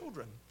train your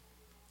children.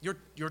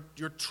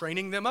 You're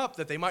training them up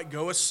that they might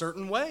go a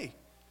certain way.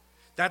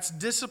 That's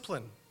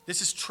discipline.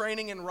 This is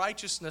training in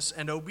righteousness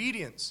and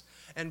obedience.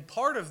 And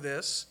part of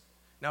this,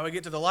 now we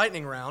get to the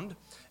lightning round,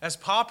 as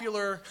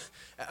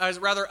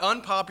rather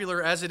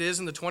unpopular as it is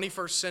in the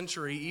 21st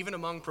century, even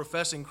among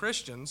professing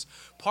Christians,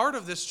 part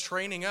of this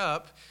training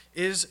up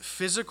is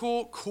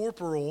physical,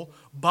 corporal,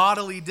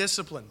 bodily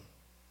discipline.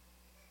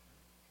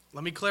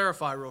 Let me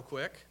clarify real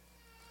quick.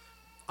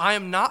 I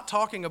am not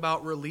talking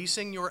about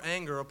releasing your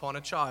anger upon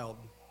a child.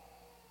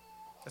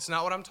 That's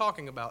not what I'm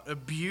talking about.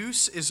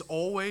 Abuse is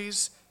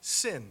always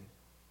sin.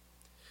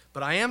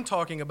 But I am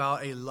talking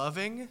about a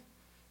loving,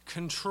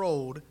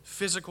 controlled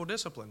physical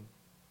discipline.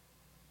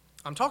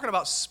 I'm talking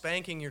about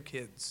spanking your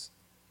kids.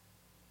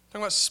 I'm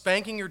talking about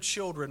spanking your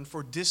children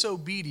for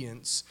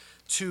disobedience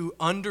to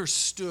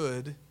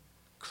understood,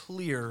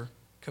 clear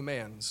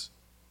commands.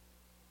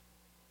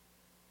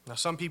 Now,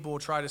 some people will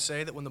try to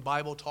say that when the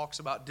Bible talks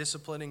about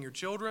disciplining your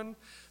children,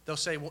 they'll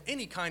say, well,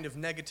 any kind of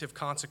negative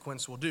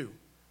consequence will do.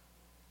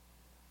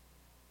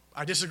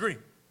 I disagree.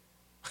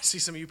 I see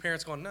some of you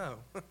parents going, no.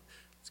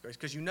 It's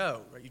because you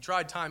know, right? You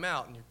tried time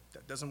out and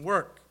that doesn't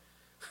work.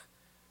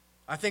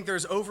 I think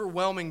there's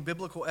overwhelming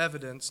biblical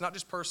evidence, not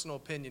just personal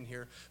opinion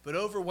here, but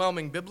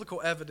overwhelming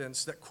biblical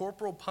evidence that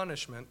corporal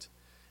punishment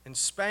and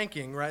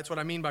spanking, right? That's what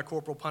I mean by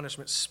corporal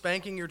punishment.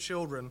 Spanking your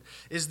children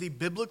is the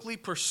biblically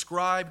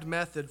prescribed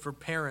method for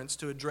parents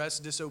to address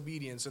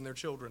disobedience in their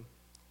children.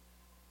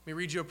 Let me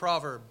read you a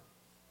proverb.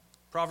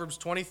 Proverbs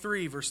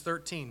 23, verse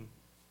 13.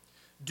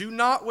 Do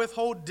not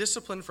withhold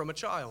discipline from a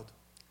child.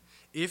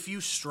 If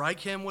you strike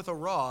him with a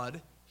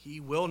rod, he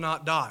will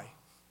not die.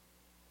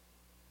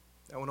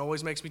 That one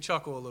always makes me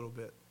chuckle a little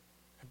bit.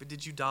 But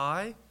did you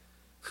die?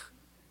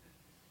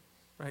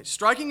 Right?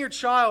 Striking your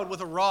child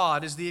with a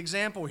rod is the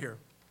example here.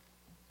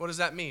 What does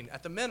that mean?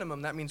 At the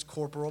minimum, that means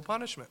corporal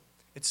punishment.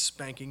 It's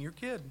spanking your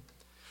kid.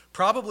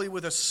 Probably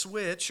with a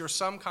switch or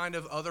some kind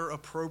of other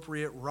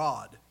appropriate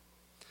rod.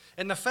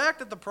 And the fact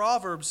that the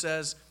proverb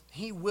says,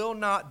 he will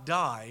not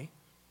die,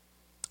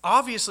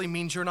 obviously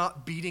means you're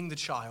not beating the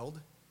child.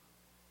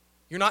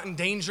 You're not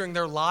endangering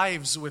their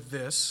lives with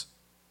this.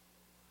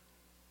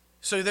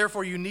 So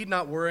therefore, you need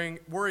not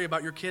worry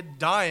about your kid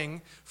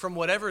dying from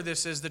whatever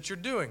this is that you're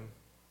doing.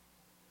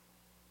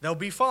 They'll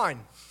be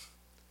fine.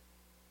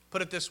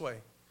 Put it this way.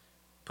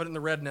 Put it in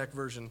the redneck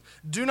version.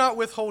 Do not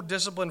withhold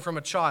discipline from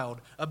a child.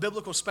 A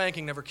biblical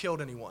spanking never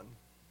killed anyone.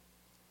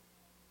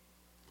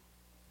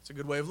 It's a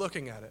good way of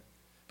looking at it.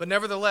 But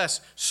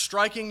nevertheless,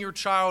 striking your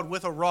child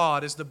with a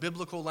rod is the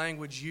biblical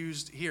language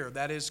used here.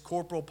 That is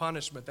corporal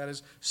punishment. That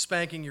is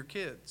spanking your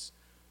kids.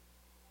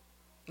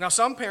 Now,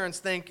 some parents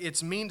think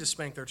it's mean to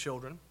spank their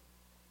children,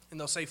 and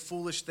they'll say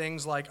foolish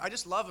things like, I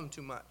just love them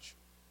too much.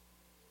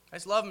 I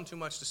just love them too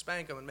much to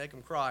spank them and make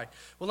them cry.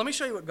 Well, let me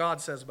show you what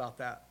God says about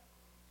that.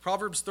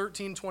 Proverbs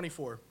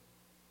 13:24.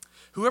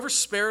 Whoever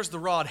spares the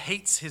rod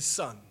hates his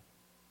son,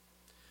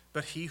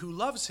 but he who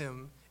loves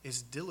him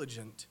is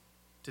diligent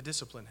to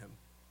discipline him.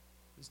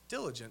 He's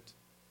diligent.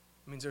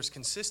 It means there's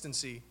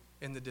consistency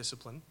in the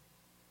discipline.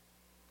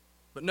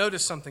 But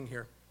notice something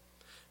here.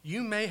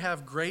 You may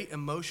have great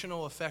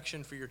emotional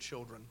affection for your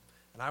children,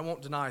 and I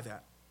won't deny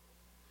that.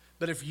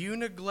 But if you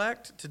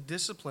neglect to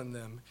discipline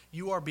them,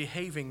 you are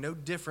behaving no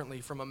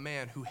differently from a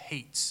man who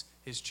hates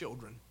his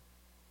children.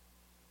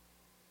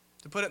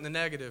 To put it in the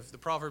negative, the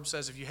proverb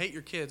says, if you hate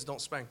your kids, don't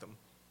spank them.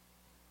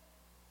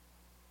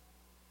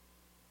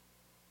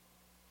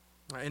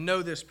 And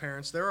know this,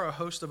 parents, there are a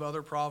host of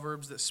other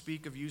proverbs that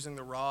speak of using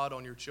the rod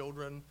on your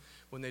children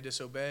when they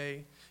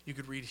disobey. You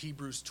could read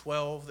Hebrews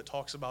 12 that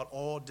talks about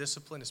all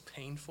discipline is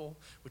painful,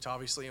 which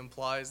obviously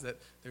implies that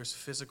there's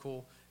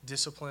physical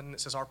discipline.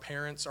 It says our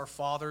parents, our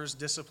fathers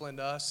disciplined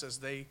us as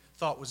they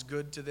thought was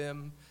good to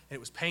them. And it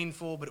was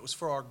painful, but it was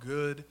for our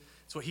good.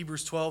 That's what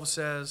Hebrews 12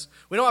 says.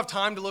 We don't have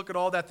time to look at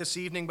all that this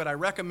evening, but I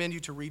recommend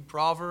you to read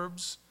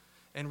Proverbs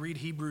and read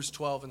Hebrews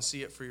 12 and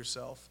see it for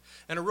yourself.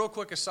 And a real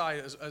quick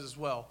aside as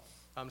well.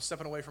 I'm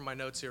stepping away from my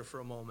notes here for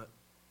a moment.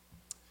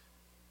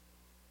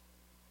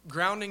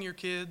 Grounding your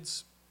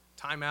kids,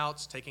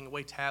 timeouts, taking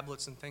away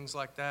tablets and things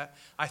like that.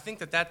 I think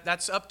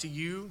that's up to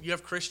you. You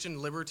have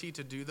Christian liberty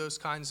to do those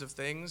kinds of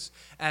things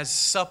as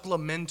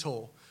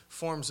supplemental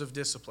forms of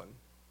discipline.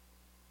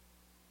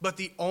 But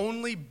the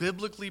only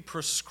biblically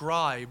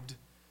prescribed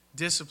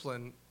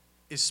discipline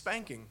is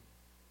spanking.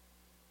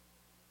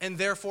 And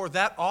therefore,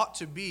 that ought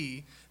to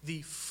be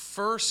the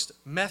first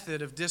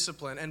method of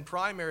discipline and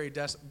primary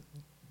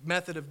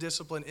method of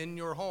discipline in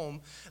your home,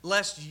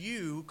 lest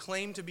you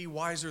claim to be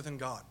wiser than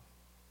God.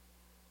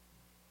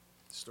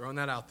 Just throwing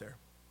that out there.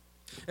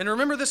 And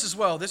remember this as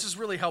well. This is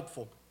really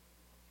helpful.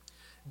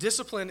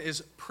 Discipline is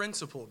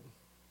principled.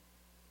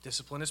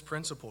 Discipline is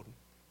principled.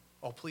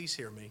 Oh, please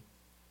hear me.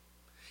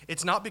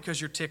 It's not because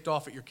you're ticked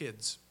off at your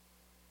kids.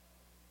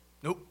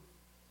 Nope.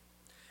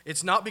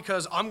 It's not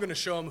because I'm going to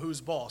show them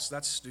who's boss.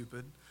 That's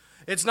stupid.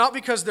 It's not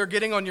because they're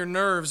getting on your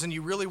nerves and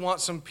you really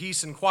want some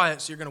peace and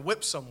quiet, so you're going to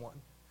whip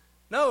someone.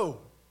 No.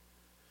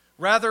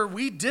 Rather,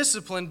 we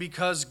discipline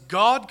because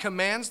God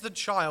commands the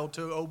child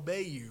to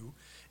obey you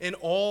in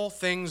all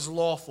things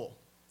lawful.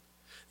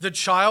 The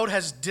child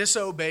has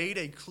disobeyed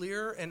a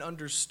clear and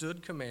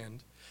understood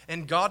command,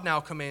 and God now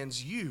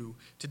commands you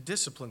to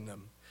discipline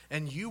them,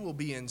 and you will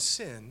be in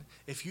sin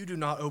if you do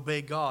not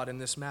obey God in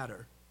this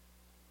matter.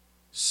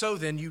 So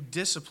then you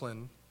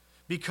discipline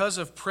because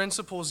of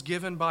principles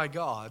given by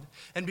God,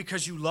 and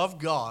because you love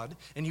God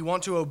and you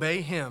want to obey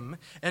Him,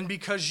 and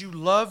because you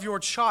love your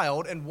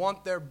child and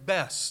want their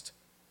best.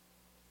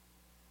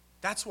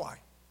 That's why.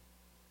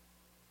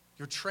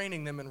 You're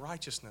training them in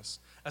righteousness.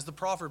 As the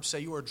Proverbs say,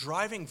 you are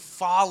driving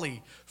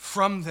folly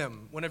from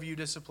them whenever you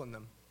discipline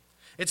them.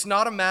 It's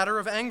not a matter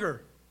of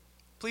anger.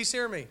 Please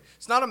hear me.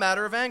 It's not a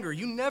matter of anger.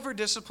 You never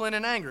discipline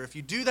in anger. If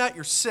you do that,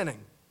 you're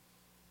sinning.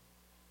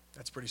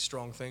 That's a pretty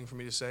strong thing for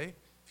me to say.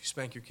 If you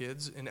spank your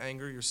kids in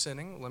anger, you're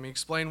sinning. Let me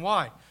explain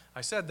why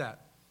I said that.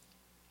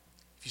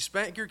 If you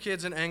spank your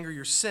kids in anger,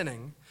 you're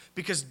sinning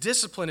because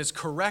discipline is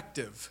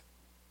corrective.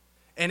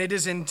 And it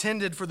is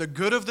intended for the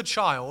good of the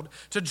child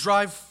to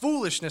drive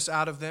foolishness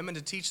out of them and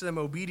to teach them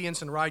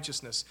obedience and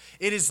righteousness.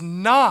 It is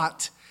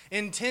not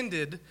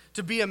intended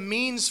to be a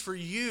means for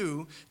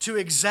you to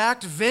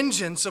exact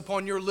vengeance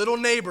upon your little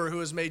neighbor who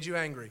has made you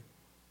angry.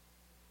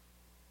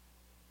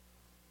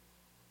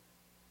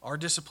 Our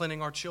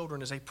disciplining our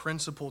children is a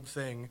principled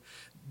thing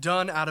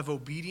done out of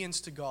obedience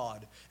to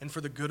God and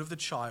for the good of the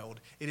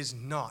child. It is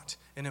not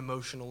an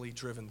emotionally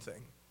driven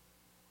thing.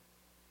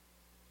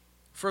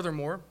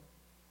 Furthermore,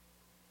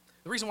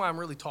 the reason why I'm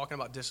really talking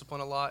about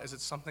discipline a lot is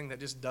it's something that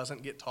just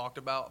doesn't get talked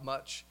about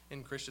much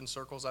in Christian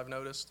circles, I've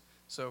noticed.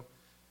 So,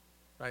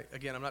 right,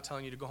 again, I'm not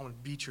telling you to go home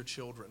and beat your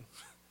children.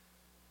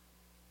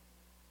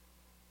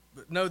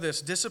 But know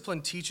this,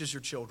 discipline teaches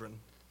your children.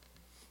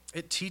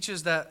 It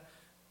teaches that,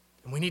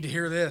 and we need to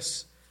hear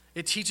this,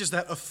 it teaches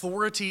that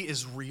authority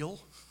is real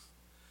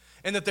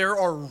and that there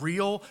are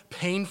real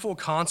painful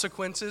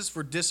consequences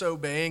for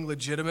disobeying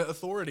legitimate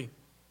authority.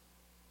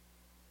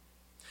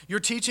 You're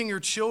teaching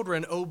your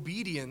children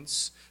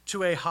obedience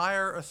to a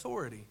higher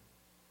authority,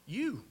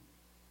 you,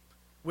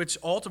 which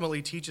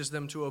ultimately teaches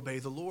them to obey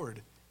the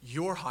Lord,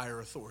 your higher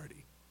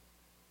authority.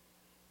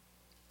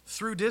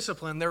 Through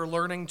discipline, they're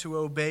learning to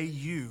obey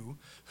you,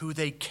 who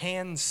they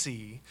can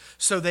see,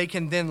 so they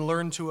can then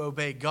learn to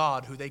obey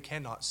God, who they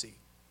cannot see.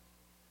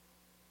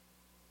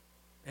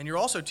 And you're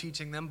also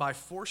teaching them by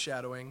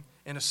foreshadowing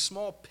in a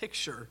small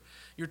picture,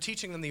 you're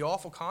teaching them the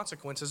awful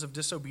consequences of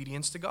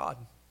disobedience to God.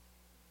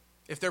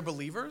 If they're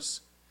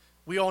believers,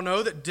 we all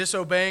know that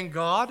disobeying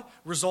God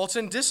results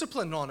in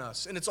discipline on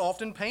us, and it's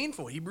often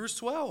painful, Hebrews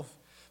 12,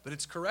 but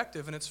it's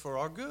corrective and it's for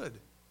our good.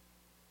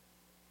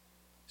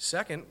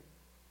 Second,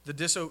 The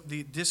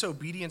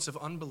disobedience of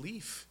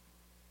unbelief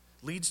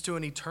leads to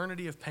an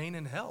eternity of pain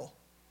in hell.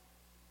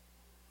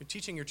 You're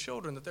teaching your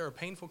children that there are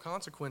painful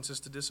consequences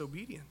to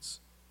disobedience.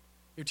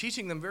 You're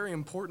teaching them very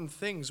important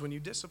things when you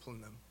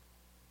discipline them.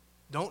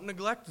 Don't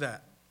neglect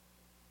that.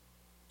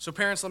 So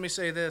parents, let me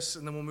say this,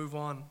 and then we'll move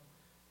on.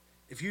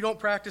 If you don't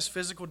practice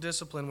physical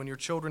discipline when your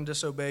children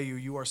disobey you,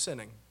 you are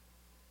sinning.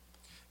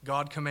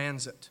 God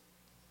commands it.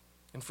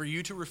 And for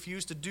you to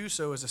refuse to do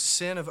so is a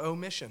sin of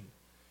omission.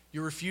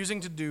 You're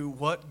refusing to do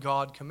what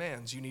God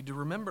commands. You need to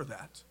remember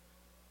that.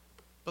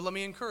 But let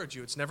me encourage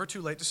you, it's never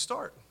too late to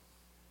start.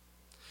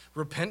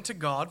 Repent to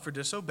God for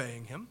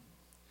disobeying Him,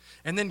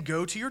 and then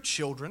go to your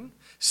children,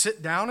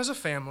 sit down as a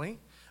family,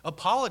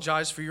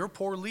 apologize for your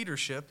poor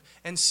leadership,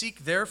 and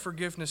seek their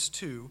forgiveness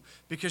too,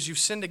 because you've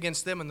sinned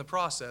against them in the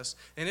process,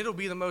 and it'll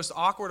be the most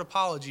awkward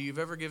apology you've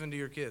ever given to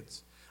your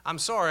kids. I'm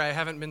sorry I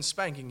haven't been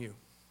spanking you.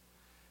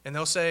 And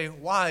they'll say,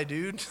 why,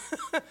 dude?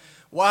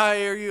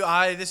 Why are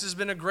you? This has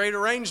been a great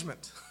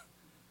arrangement.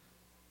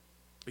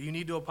 But you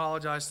need to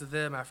apologize to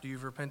them after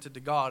you've repented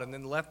to God, and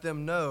then let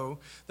them know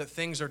that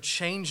things are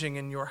changing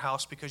in your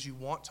house because you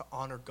want to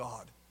honor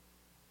God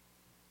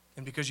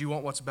and because you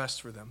want what's best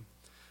for them.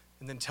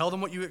 And then tell them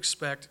what you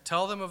expect,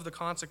 tell them of the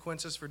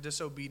consequences for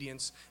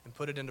disobedience, and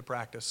put it into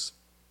practice.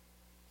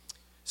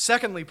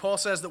 Secondly, Paul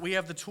says that we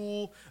have the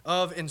tool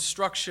of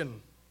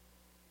instruction.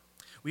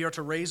 We are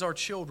to raise our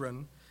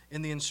children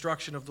in the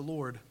instruction of the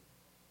Lord.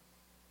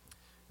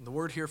 And the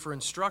word here for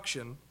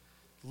instruction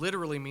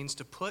literally means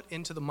to put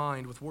into the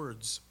mind with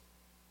words.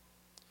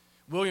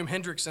 William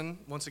Hendrickson,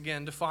 once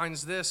again,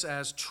 defines this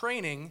as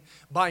training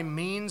by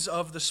means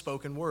of the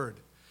spoken word,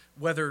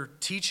 whether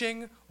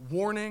teaching,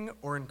 warning,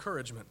 or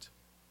encouragement.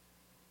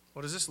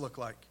 What does this look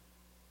like?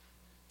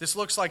 This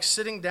looks like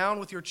sitting down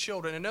with your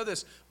children. And know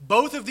this,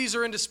 both of these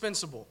are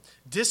indispensable.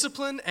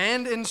 Discipline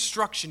and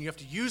instruction. You have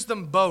to use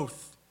them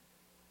both.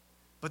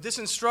 But this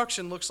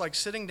instruction looks like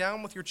sitting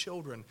down with your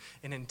children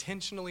and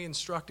intentionally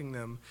instructing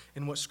them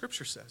in what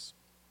Scripture says.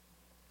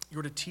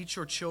 You're to teach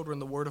your children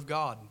the Word of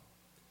God.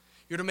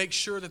 You're to make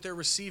sure that they're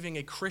receiving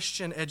a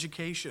Christian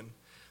education,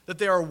 that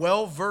they are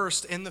well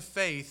versed in the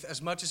faith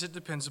as much as it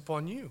depends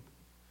upon you.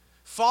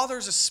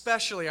 Fathers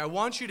especially, I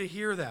want you to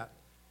hear that.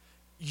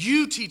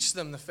 You teach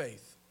them the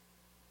faith.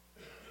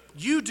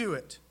 You do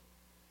it.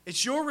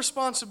 It's your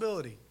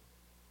responsibility.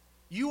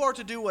 You are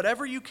to do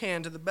whatever you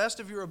can to the best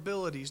of your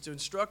abilities to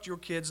instruct your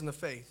kids in the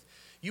faith.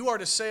 You are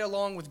to say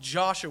along with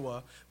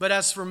Joshua, but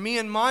as for me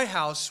and my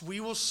house, we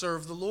will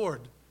serve the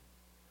Lord.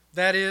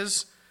 That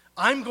is,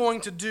 I'm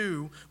going to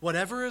do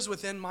whatever is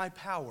within my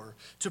power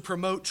to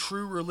promote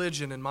true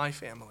religion in my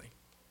family.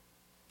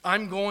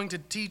 I'm going to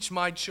teach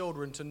my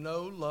children to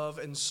know, love,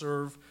 and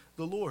serve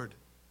the Lord.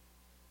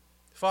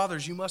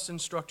 Fathers, you must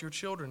instruct your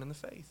children in the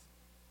faith.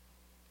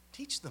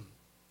 Teach them.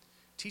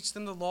 Teach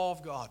them the law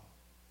of God,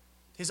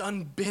 His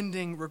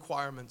unbending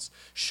requirements.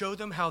 Show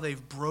them how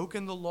they've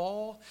broken the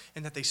law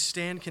and that they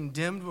stand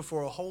condemned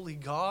before a holy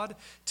God.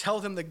 Tell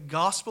them the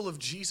gospel of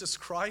Jesus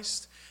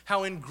Christ,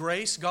 how in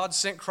grace God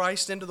sent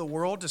Christ into the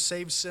world to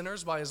save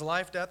sinners by His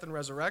life, death, and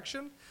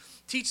resurrection.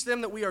 Teach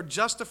them that we are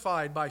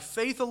justified by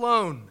faith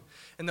alone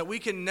and that we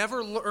can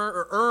never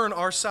earn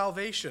our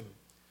salvation,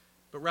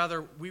 but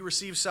rather we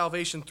receive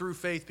salvation through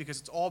faith because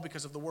it's all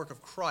because of the work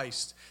of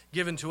Christ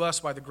given to us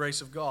by the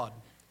grace of God.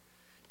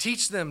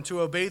 Teach them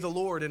to obey the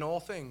Lord in all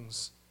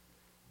things.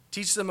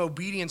 Teach them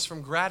obedience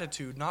from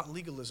gratitude, not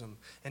legalism.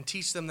 And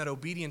teach them that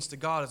obedience to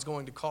God is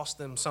going to cost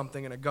them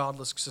something in a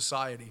godless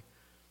society.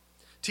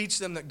 Teach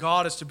them that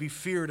God is to be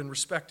feared and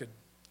respected.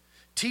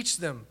 Teach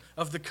them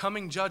of the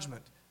coming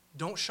judgment.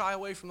 Don't shy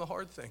away from the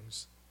hard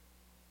things.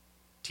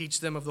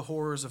 Teach them of the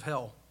horrors of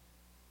hell.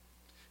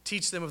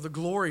 Teach them of the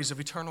glories of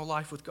eternal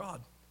life with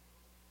God.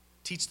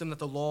 Teach them that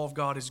the law of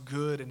God is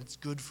good and it's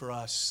good for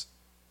us.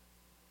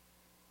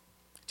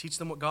 Teach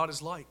them what God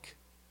is like,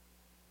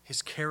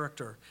 His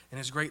character, and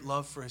His great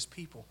love for His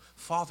people.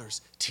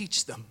 Fathers,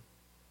 teach them.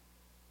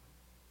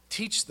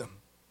 Teach them.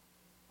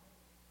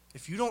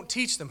 If you don't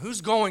teach them,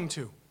 who's going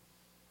to?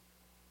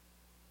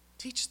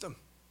 Teach them.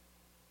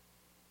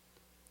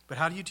 But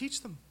how do you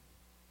teach them?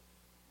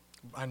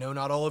 I know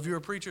not all of you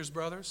are preachers,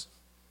 brothers.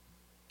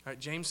 All right,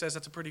 James says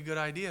that's a pretty good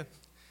idea.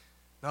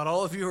 Not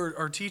all of you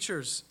are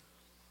teachers.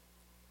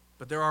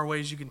 But there are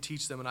ways you can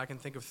teach them, and I can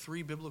think of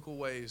 3 biblical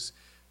ways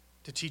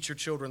to teach your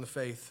children the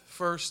faith.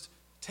 First,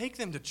 take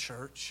them to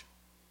church.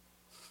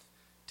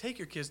 Take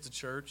your kids to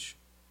church.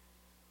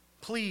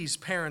 Please,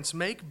 parents,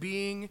 make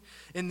being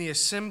in the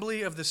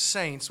assembly of the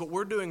saints, what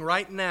we're doing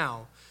right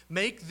now,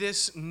 make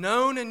this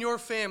known in your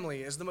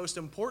family as the most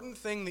important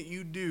thing that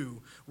you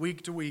do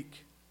week to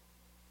week.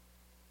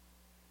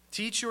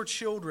 Teach your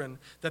children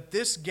that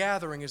this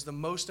gathering is the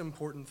most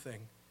important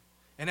thing.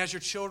 And as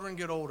your children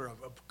get older,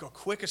 a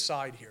quick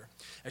aside here.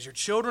 As your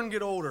children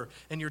get older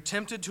and you're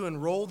tempted to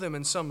enroll them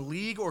in some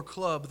league or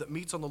club that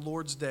meets on the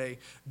Lord's day,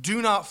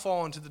 do not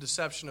fall into the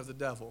deception of the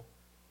devil.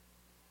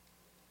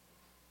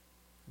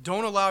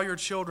 Don't allow your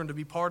children to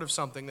be part of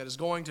something that is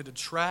going to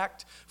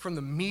detract from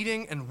the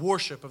meeting and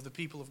worship of the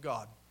people of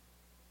God.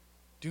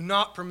 Do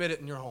not permit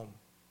it in your home.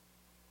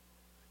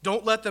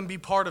 Don't let them be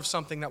part of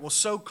something that will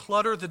so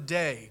clutter the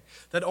day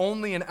that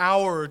only an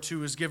hour or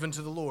two is given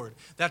to the Lord.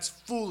 That's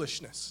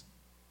foolishness.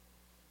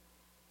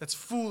 That's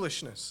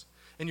foolishness.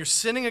 And you're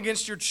sinning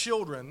against your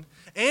children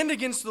and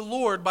against the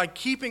Lord by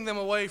keeping them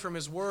away from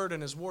His word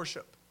and His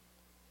worship.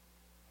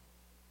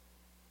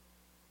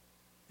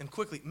 And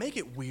quickly, make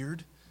it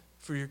weird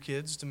for your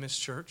kids to miss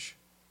church.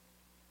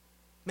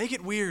 Make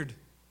it weird.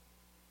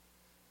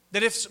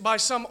 That if by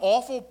some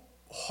awful,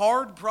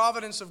 hard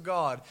providence of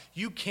God,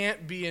 you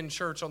can't be in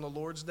church on the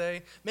Lord's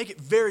Day, make it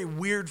very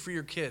weird for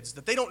your kids,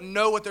 that they don't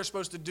know what they're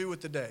supposed to do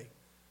with the day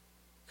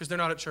because they're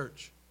not at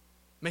church.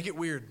 Make it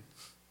weird.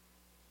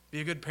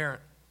 Be a good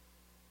parent.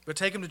 But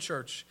take them to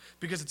church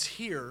because it's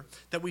here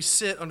that we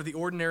sit under the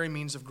ordinary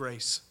means of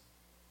grace.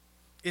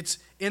 It's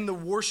in the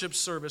worship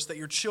service that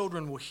your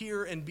children will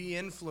hear and be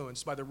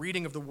influenced by the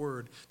reading of the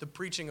Word, the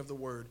preaching of the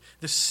Word,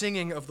 the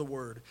singing of the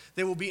Word.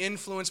 They will be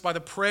influenced by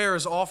the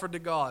prayers offered to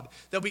God.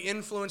 They'll be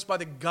influenced by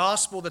the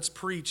gospel that's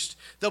preached.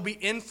 They'll be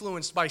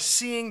influenced by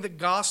seeing the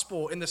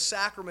gospel in the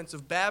sacraments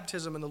of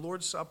baptism and the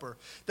Lord's Supper.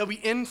 They'll be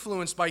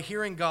influenced by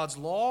hearing God's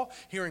law,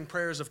 hearing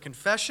prayers of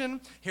confession,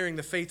 hearing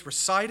the faith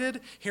recited,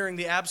 hearing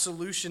the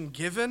absolution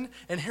given,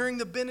 and hearing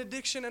the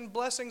benediction and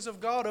blessings of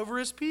God over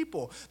His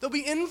people. They'll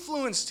be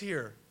influenced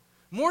here.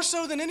 More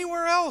so than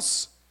anywhere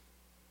else.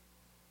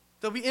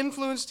 They'll be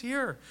influenced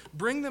here.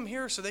 Bring them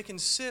here so they can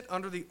sit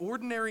under the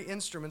ordinary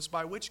instruments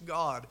by which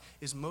God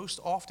is most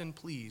often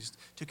pleased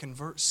to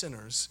convert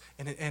sinners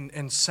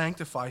and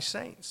sanctify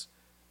saints.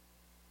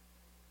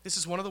 This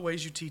is one of the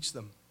ways you teach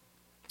them.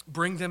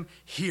 Bring them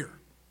here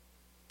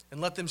and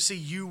let them see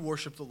you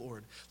worship the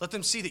Lord. Let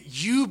them see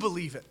that you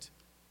believe it.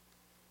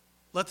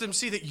 Let them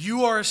see that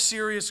you are a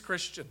serious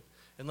Christian,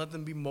 and let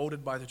them be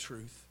molded by the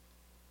truth.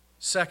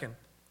 Second,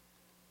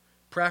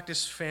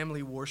 practice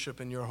family worship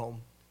in your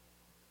home.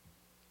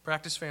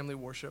 Practice family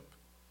worship.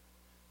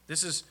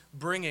 This is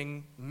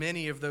bringing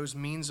many of those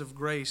means of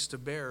grace to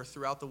bear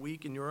throughout the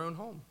week in your own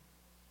home.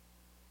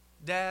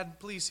 Dad,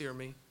 please hear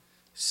me.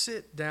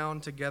 Sit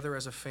down together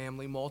as a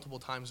family multiple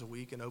times a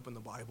week and open the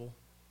Bible.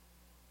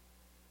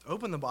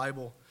 Open the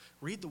Bible.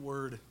 Read the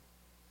Word.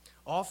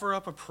 Offer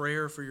up a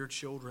prayer for your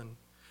children.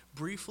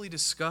 Briefly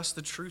discuss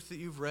the truth that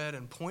you've read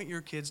and point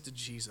your kids to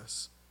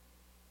Jesus.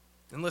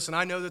 And listen,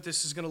 I know that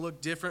this is going to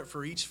look different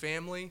for each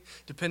family,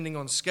 depending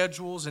on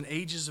schedules and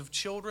ages of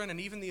children and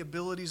even the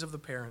abilities of the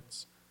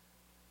parents.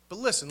 But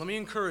listen, let me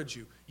encourage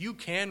you. You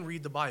can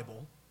read the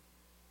Bible,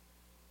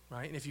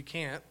 right? And if you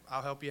can't,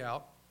 I'll help you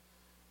out.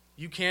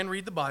 You can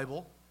read the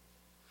Bible.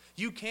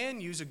 You can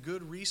use a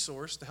good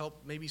resource to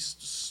help maybe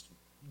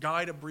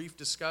guide a brief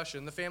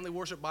discussion. The Family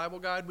Worship Bible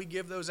Guide, we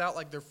give those out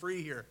like they're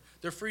free here.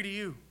 They're free to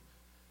you.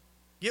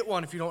 Get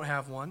one if you don't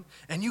have one.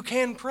 And you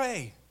can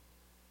pray.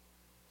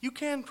 You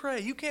can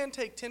pray. You can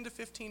take 10 to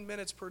 15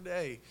 minutes per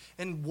day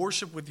and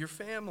worship with your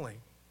family.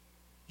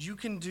 You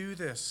can do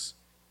this.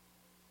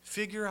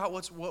 Figure out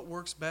what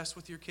works best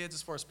with your kids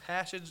as far as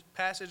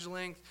passage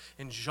length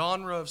and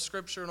genre of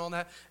Scripture and all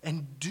that,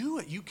 and do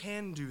it. You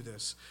can do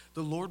this.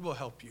 The Lord will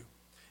help you.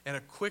 And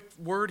a quick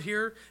word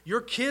here,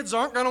 your kids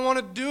aren't going to want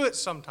to do it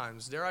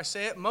sometimes. Dare I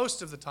say it,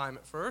 most of the time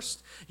at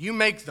first. You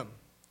make them.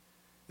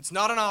 It's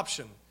not an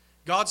option.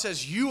 God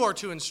says you are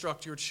to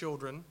instruct your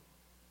children,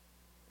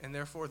 and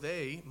therefore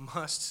they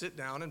must sit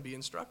down and be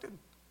instructed.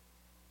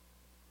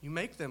 You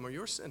make them or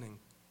you're sinning.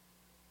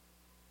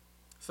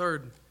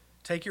 Third,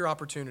 take your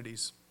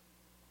opportunities.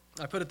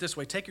 I put it this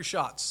way, take your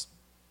shots.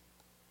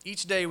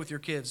 Each day with your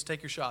kids,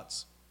 take your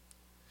shots.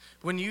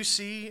 When you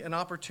see an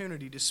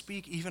opportunity to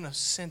speak even a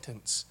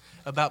sentence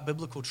about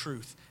biblical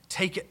truth,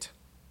 take it.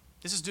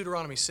 This is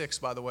Deuteronomy 6,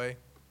 by the way.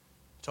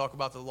 Talk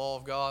about the law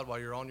of God while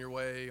you're on your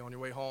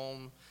way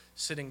home,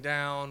 sitting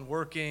down,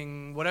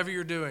 working, whatever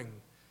you're doing,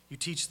 you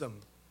teach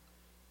them.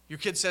 Your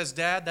kid says,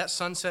 Dad, that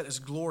sunset is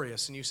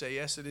glorious. And you say,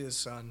 yes, it is,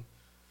 son.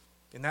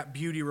 And that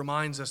beauty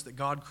reminds us that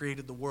God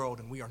created the world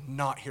and we are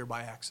not here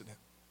by accident.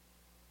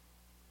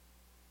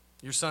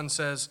 Your son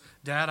says,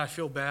 Dad, I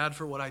feel bad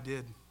for what I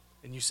did.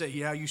 And you say,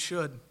 yeah, you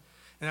should.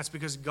 And that's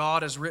because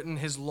God has written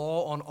His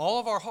law on all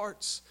of our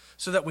hearts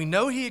so that we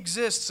know He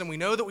exists and we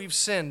know that we've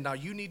sinned. Now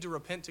you need to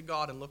repent to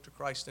God and look to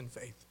Christ in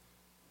faith.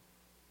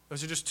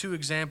 Those are just two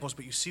examples,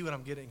 but you see what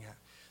I'm getting at.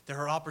 There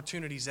are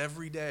opportunities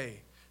every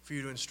day for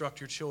you to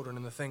instruct your children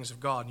in the things of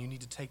God, and you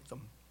need to take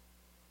them.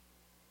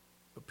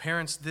 But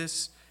parents,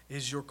 this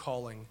is your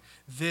calling.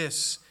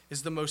 This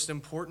is the most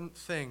important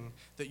thing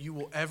that you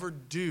will ever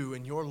do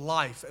in your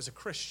life as a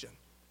Christian.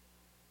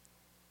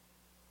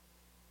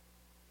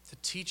 To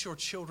teach your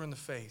children the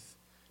faith,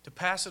 to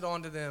pass it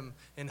on to them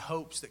in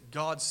hopes that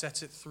God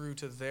sets it through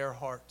to their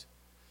heart,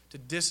 to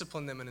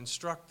discipline them and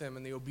instruct them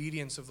in the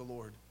obedience of the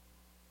Lord.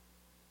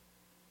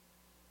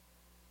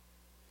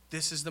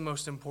 This is the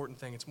most important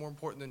thing. It's more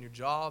important than your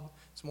job.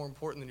 It's more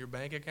important than your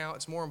bank account.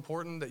 It's more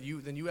important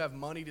than you have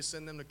money to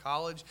send them to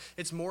college.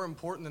 It's more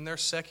important than their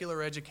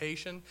secular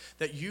education.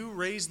 That you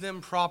raise them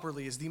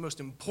properly is the most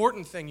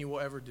important thing you will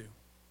ever do.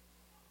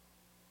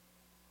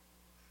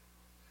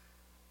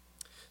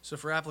 So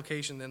for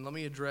application then, let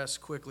me address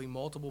quickly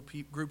multiple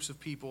groups of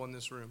people in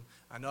this room.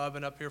 I know I've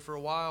been up here for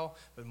a while,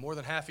 but more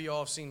than half of y'all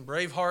have seen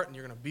Braveheart, and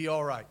you're going to be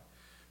all right.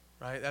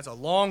 Right? That's a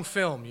long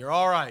film. You're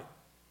all right.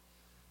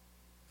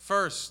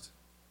 First,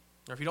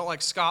 or if you don't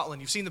like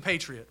Scotland, you've seen The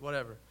Patriot,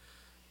 whatever.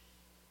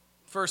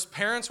 First,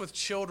 parents with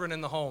children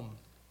in the home.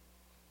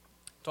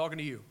 I'm talking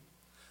to you.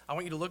 I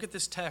want you to look at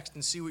this text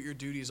and see what your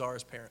duties are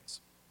as parents,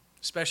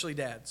 especially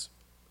dads.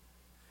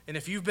 And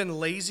if you've been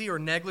lazy or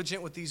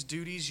negligent with these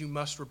duties, you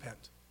must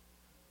repent.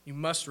 You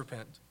must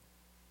repent.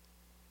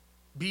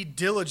 Be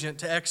diligent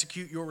to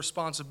execute your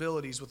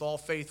responsibilities with all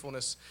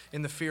faithfulness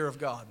in the fear of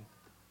God.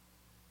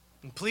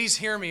 And please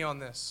hear me on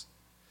this.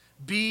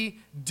 Be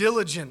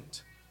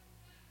diligent.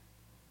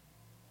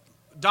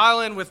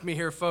 Dial in with me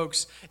here,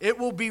 folks. It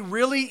will be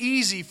really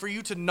easy for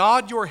you to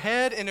nod your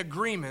head in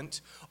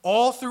agreement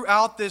all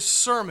throughout this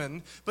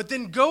sermon, but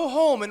then go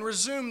home and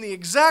resume the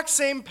exact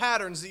same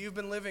patterns that you've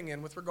been living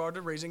in with regard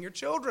to raising your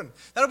children.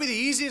 That'll be the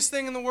easiest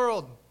thing in the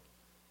world.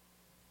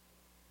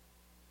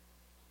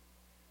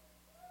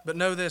 But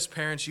know this,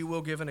 parents, you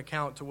will give an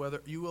account to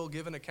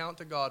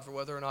God for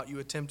whether or not you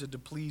attempted to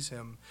please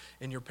Him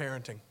in your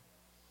parenting.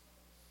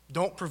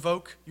 Don't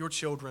provoke your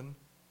children.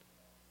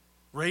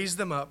 Raise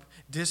them up,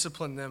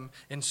 discipline them,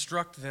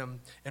 instruct them,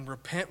 and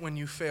repent when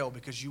you fail,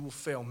 because you will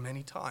fail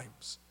many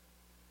times.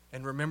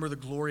 And remember the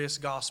glorious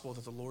gospel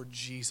that the Lord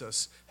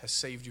Jesus has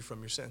saved you from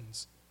your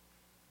sins.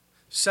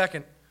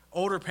 Second,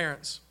 older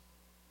parents.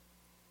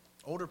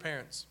 Older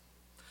parents.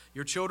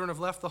 Your children have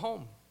left the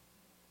home.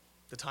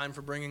 The time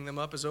for bringing them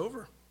up is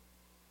over.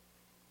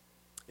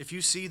 If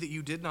you see that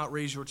you did not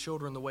raise your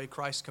children the way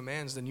Christ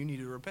commands, then you need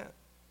to repent.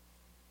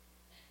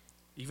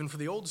 Even for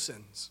the old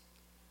sins.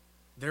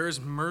 There is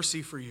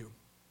mercy for you.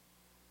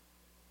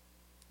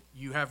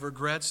 You have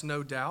regrets,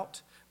 no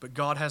doubt, but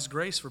God has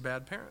grace for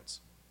bad parents.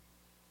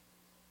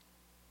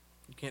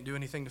 You can't do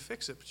anything to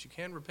fix it, but you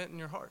can repent in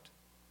your heart.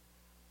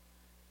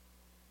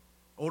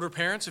 Older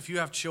parents, if you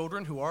have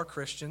children who are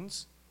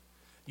Christians,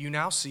 you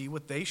now see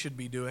what they should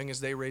be doing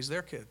as they raise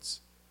their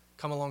kids.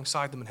 Come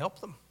alongside them and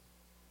help them.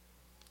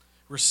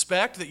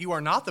 Respect that you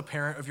are not the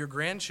parent of your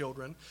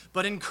grandchildren,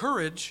 but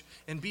encourage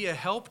and be a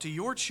help to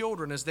your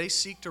children as they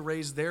seek to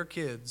raise their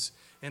kids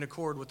in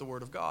accord with the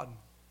Word of God.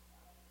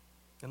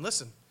 And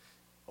listen,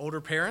 older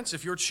parents,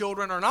 if your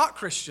children are not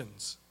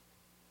Christians,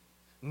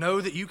 know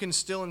that you can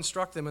still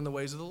instruct them in the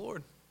ways of the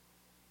Lord.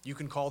 You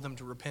can call them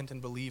to repent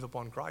and believe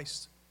upon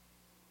Christ.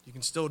 You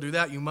can still do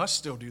that. You must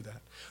still do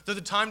that. Though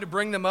the time to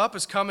bring them up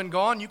has come and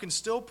gone, you can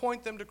still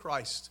point them to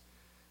Christ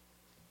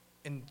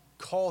and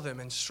call them,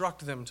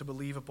 instruct them to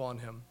believe upon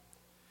Him.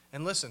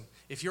 And listen,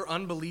 if your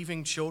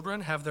unbelieving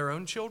children have their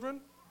own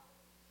children,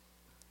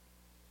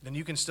 then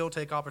you can still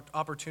take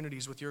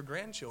opportunities with your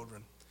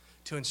grandchildren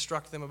to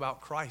instruct them about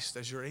Christ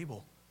as you're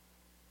able.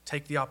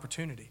 Take the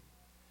opportunity.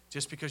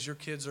 Just because your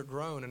kids are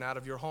grown and out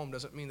of your home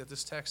doesn't mean that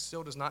this text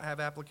still does not have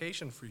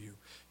application for you.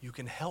 You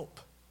can help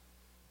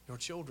your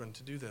children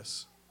to do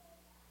this.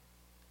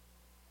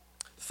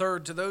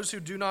 Third, to those who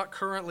do not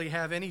currently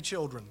have any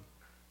children,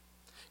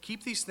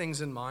 keep these things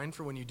in mind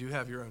for when you do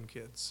have your own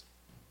kids.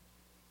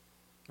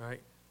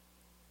 Right?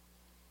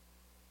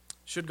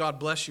 Should God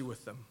bless you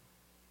with them?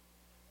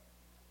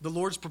 The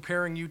Lord's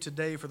preparing you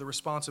today for the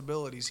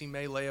responsibilities He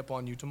may lay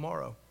upon you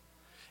tomorrow.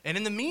 And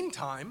in the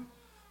meantime,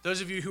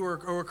 those of you who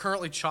are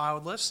currently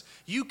childless,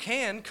 you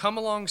can come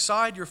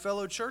alongside your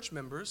fellow church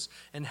members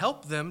and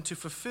help them to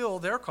fulfill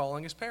their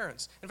calling as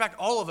parents. In fact,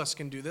 all of us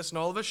can do this, and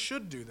all of us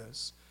should do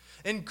this.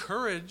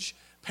 Encourage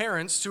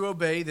parents to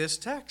obey this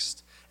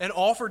text and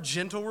offer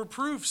gentle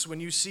reproofs when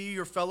you see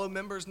your fellow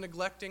members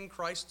neglecting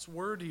Christ's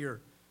word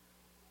here.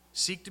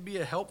 Seek to be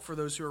a help for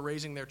those who are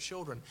raising their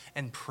children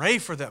and pray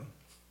for them.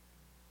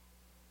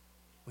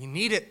 We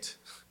need it.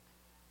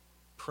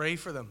 Pray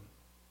for them.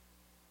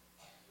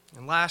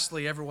 And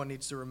lastly, everyone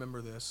needs to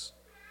remember this.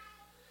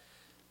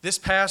 This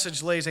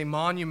passage lays a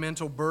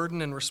monumental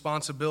burden and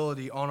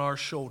responsibility on our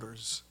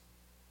shoulders.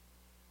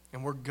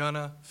 And we're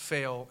gonna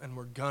fail and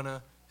we're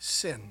gonna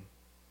sin.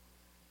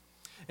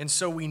 And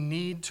so we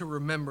need to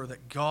remember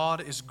that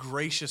God is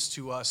gracious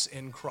to us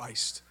in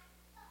Christ.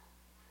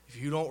 If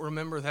you don't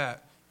remember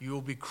that, you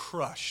will be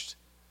crushed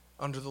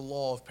under the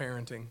law of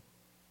parenting.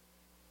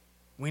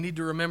 We need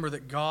to remember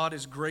that God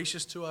is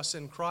gracious to us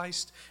in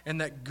Christ and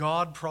that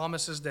God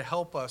promises to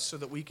help us so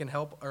that we can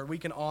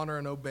honor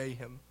and obey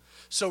Him.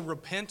 So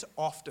repent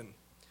often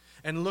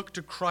and look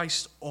to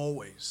Christ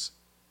always.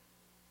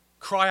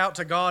 Cry out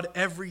to God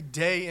every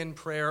day in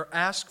prayer.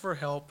 Ask for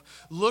help.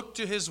 Look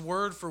to His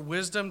word for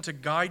wisdom to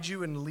guide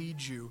you and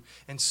lead you,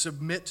 and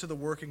submit to the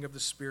working of the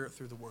Spirit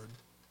through the word.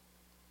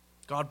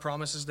 God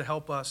promises to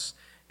help us,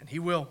 and He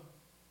will.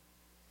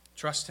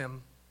 Trust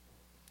Him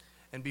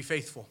and be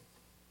faithful.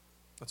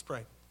 Let's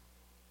pray.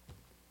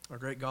 Our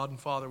great God and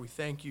Father, we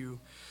thank You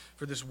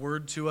for this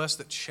word to us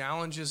that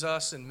challenges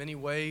us in many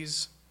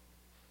ways.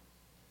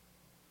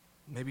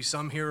 Maybe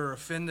some here are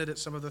offended at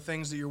some of the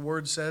things that Your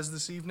word says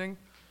this evening.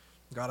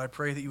 God, I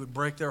pray that You would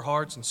break their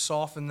hearts and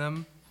soften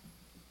them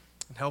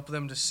and help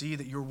them to see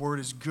that Your word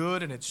is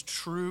good and it's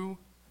true.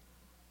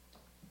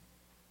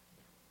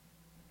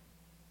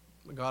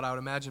 God, I would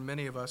imagine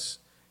many of us,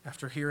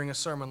 after hearing a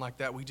sermon like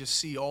that, we just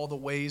see all the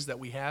ways that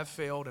we have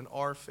failed and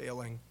are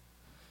failing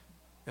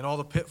and all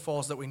the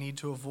pitfalls that we need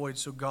to avoid.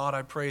 So God,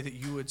 I pray that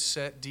you would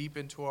set deep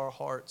into our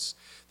hearts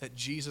that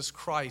Jesus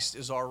Christ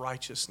is our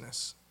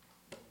righteousness,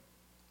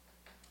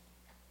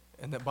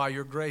 and that by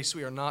your grace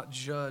we are not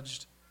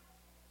judged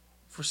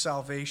for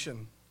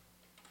salvation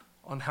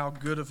on how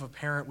good of a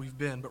parent we've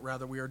been, but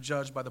rather we are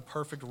judged by the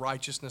perfect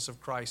righteousness of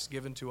Christ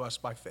given to us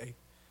by faith.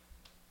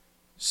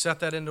 Set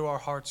that into our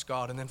hearts,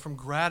 God, and then from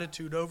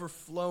gratitude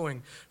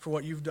overflowing for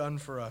what you've done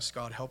for us,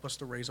 God, help us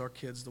to raise our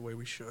kids the way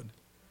we should.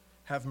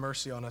 Have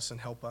mercy on us and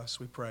help us,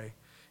 we pray.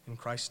 In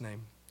Christ's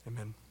name,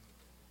 amen.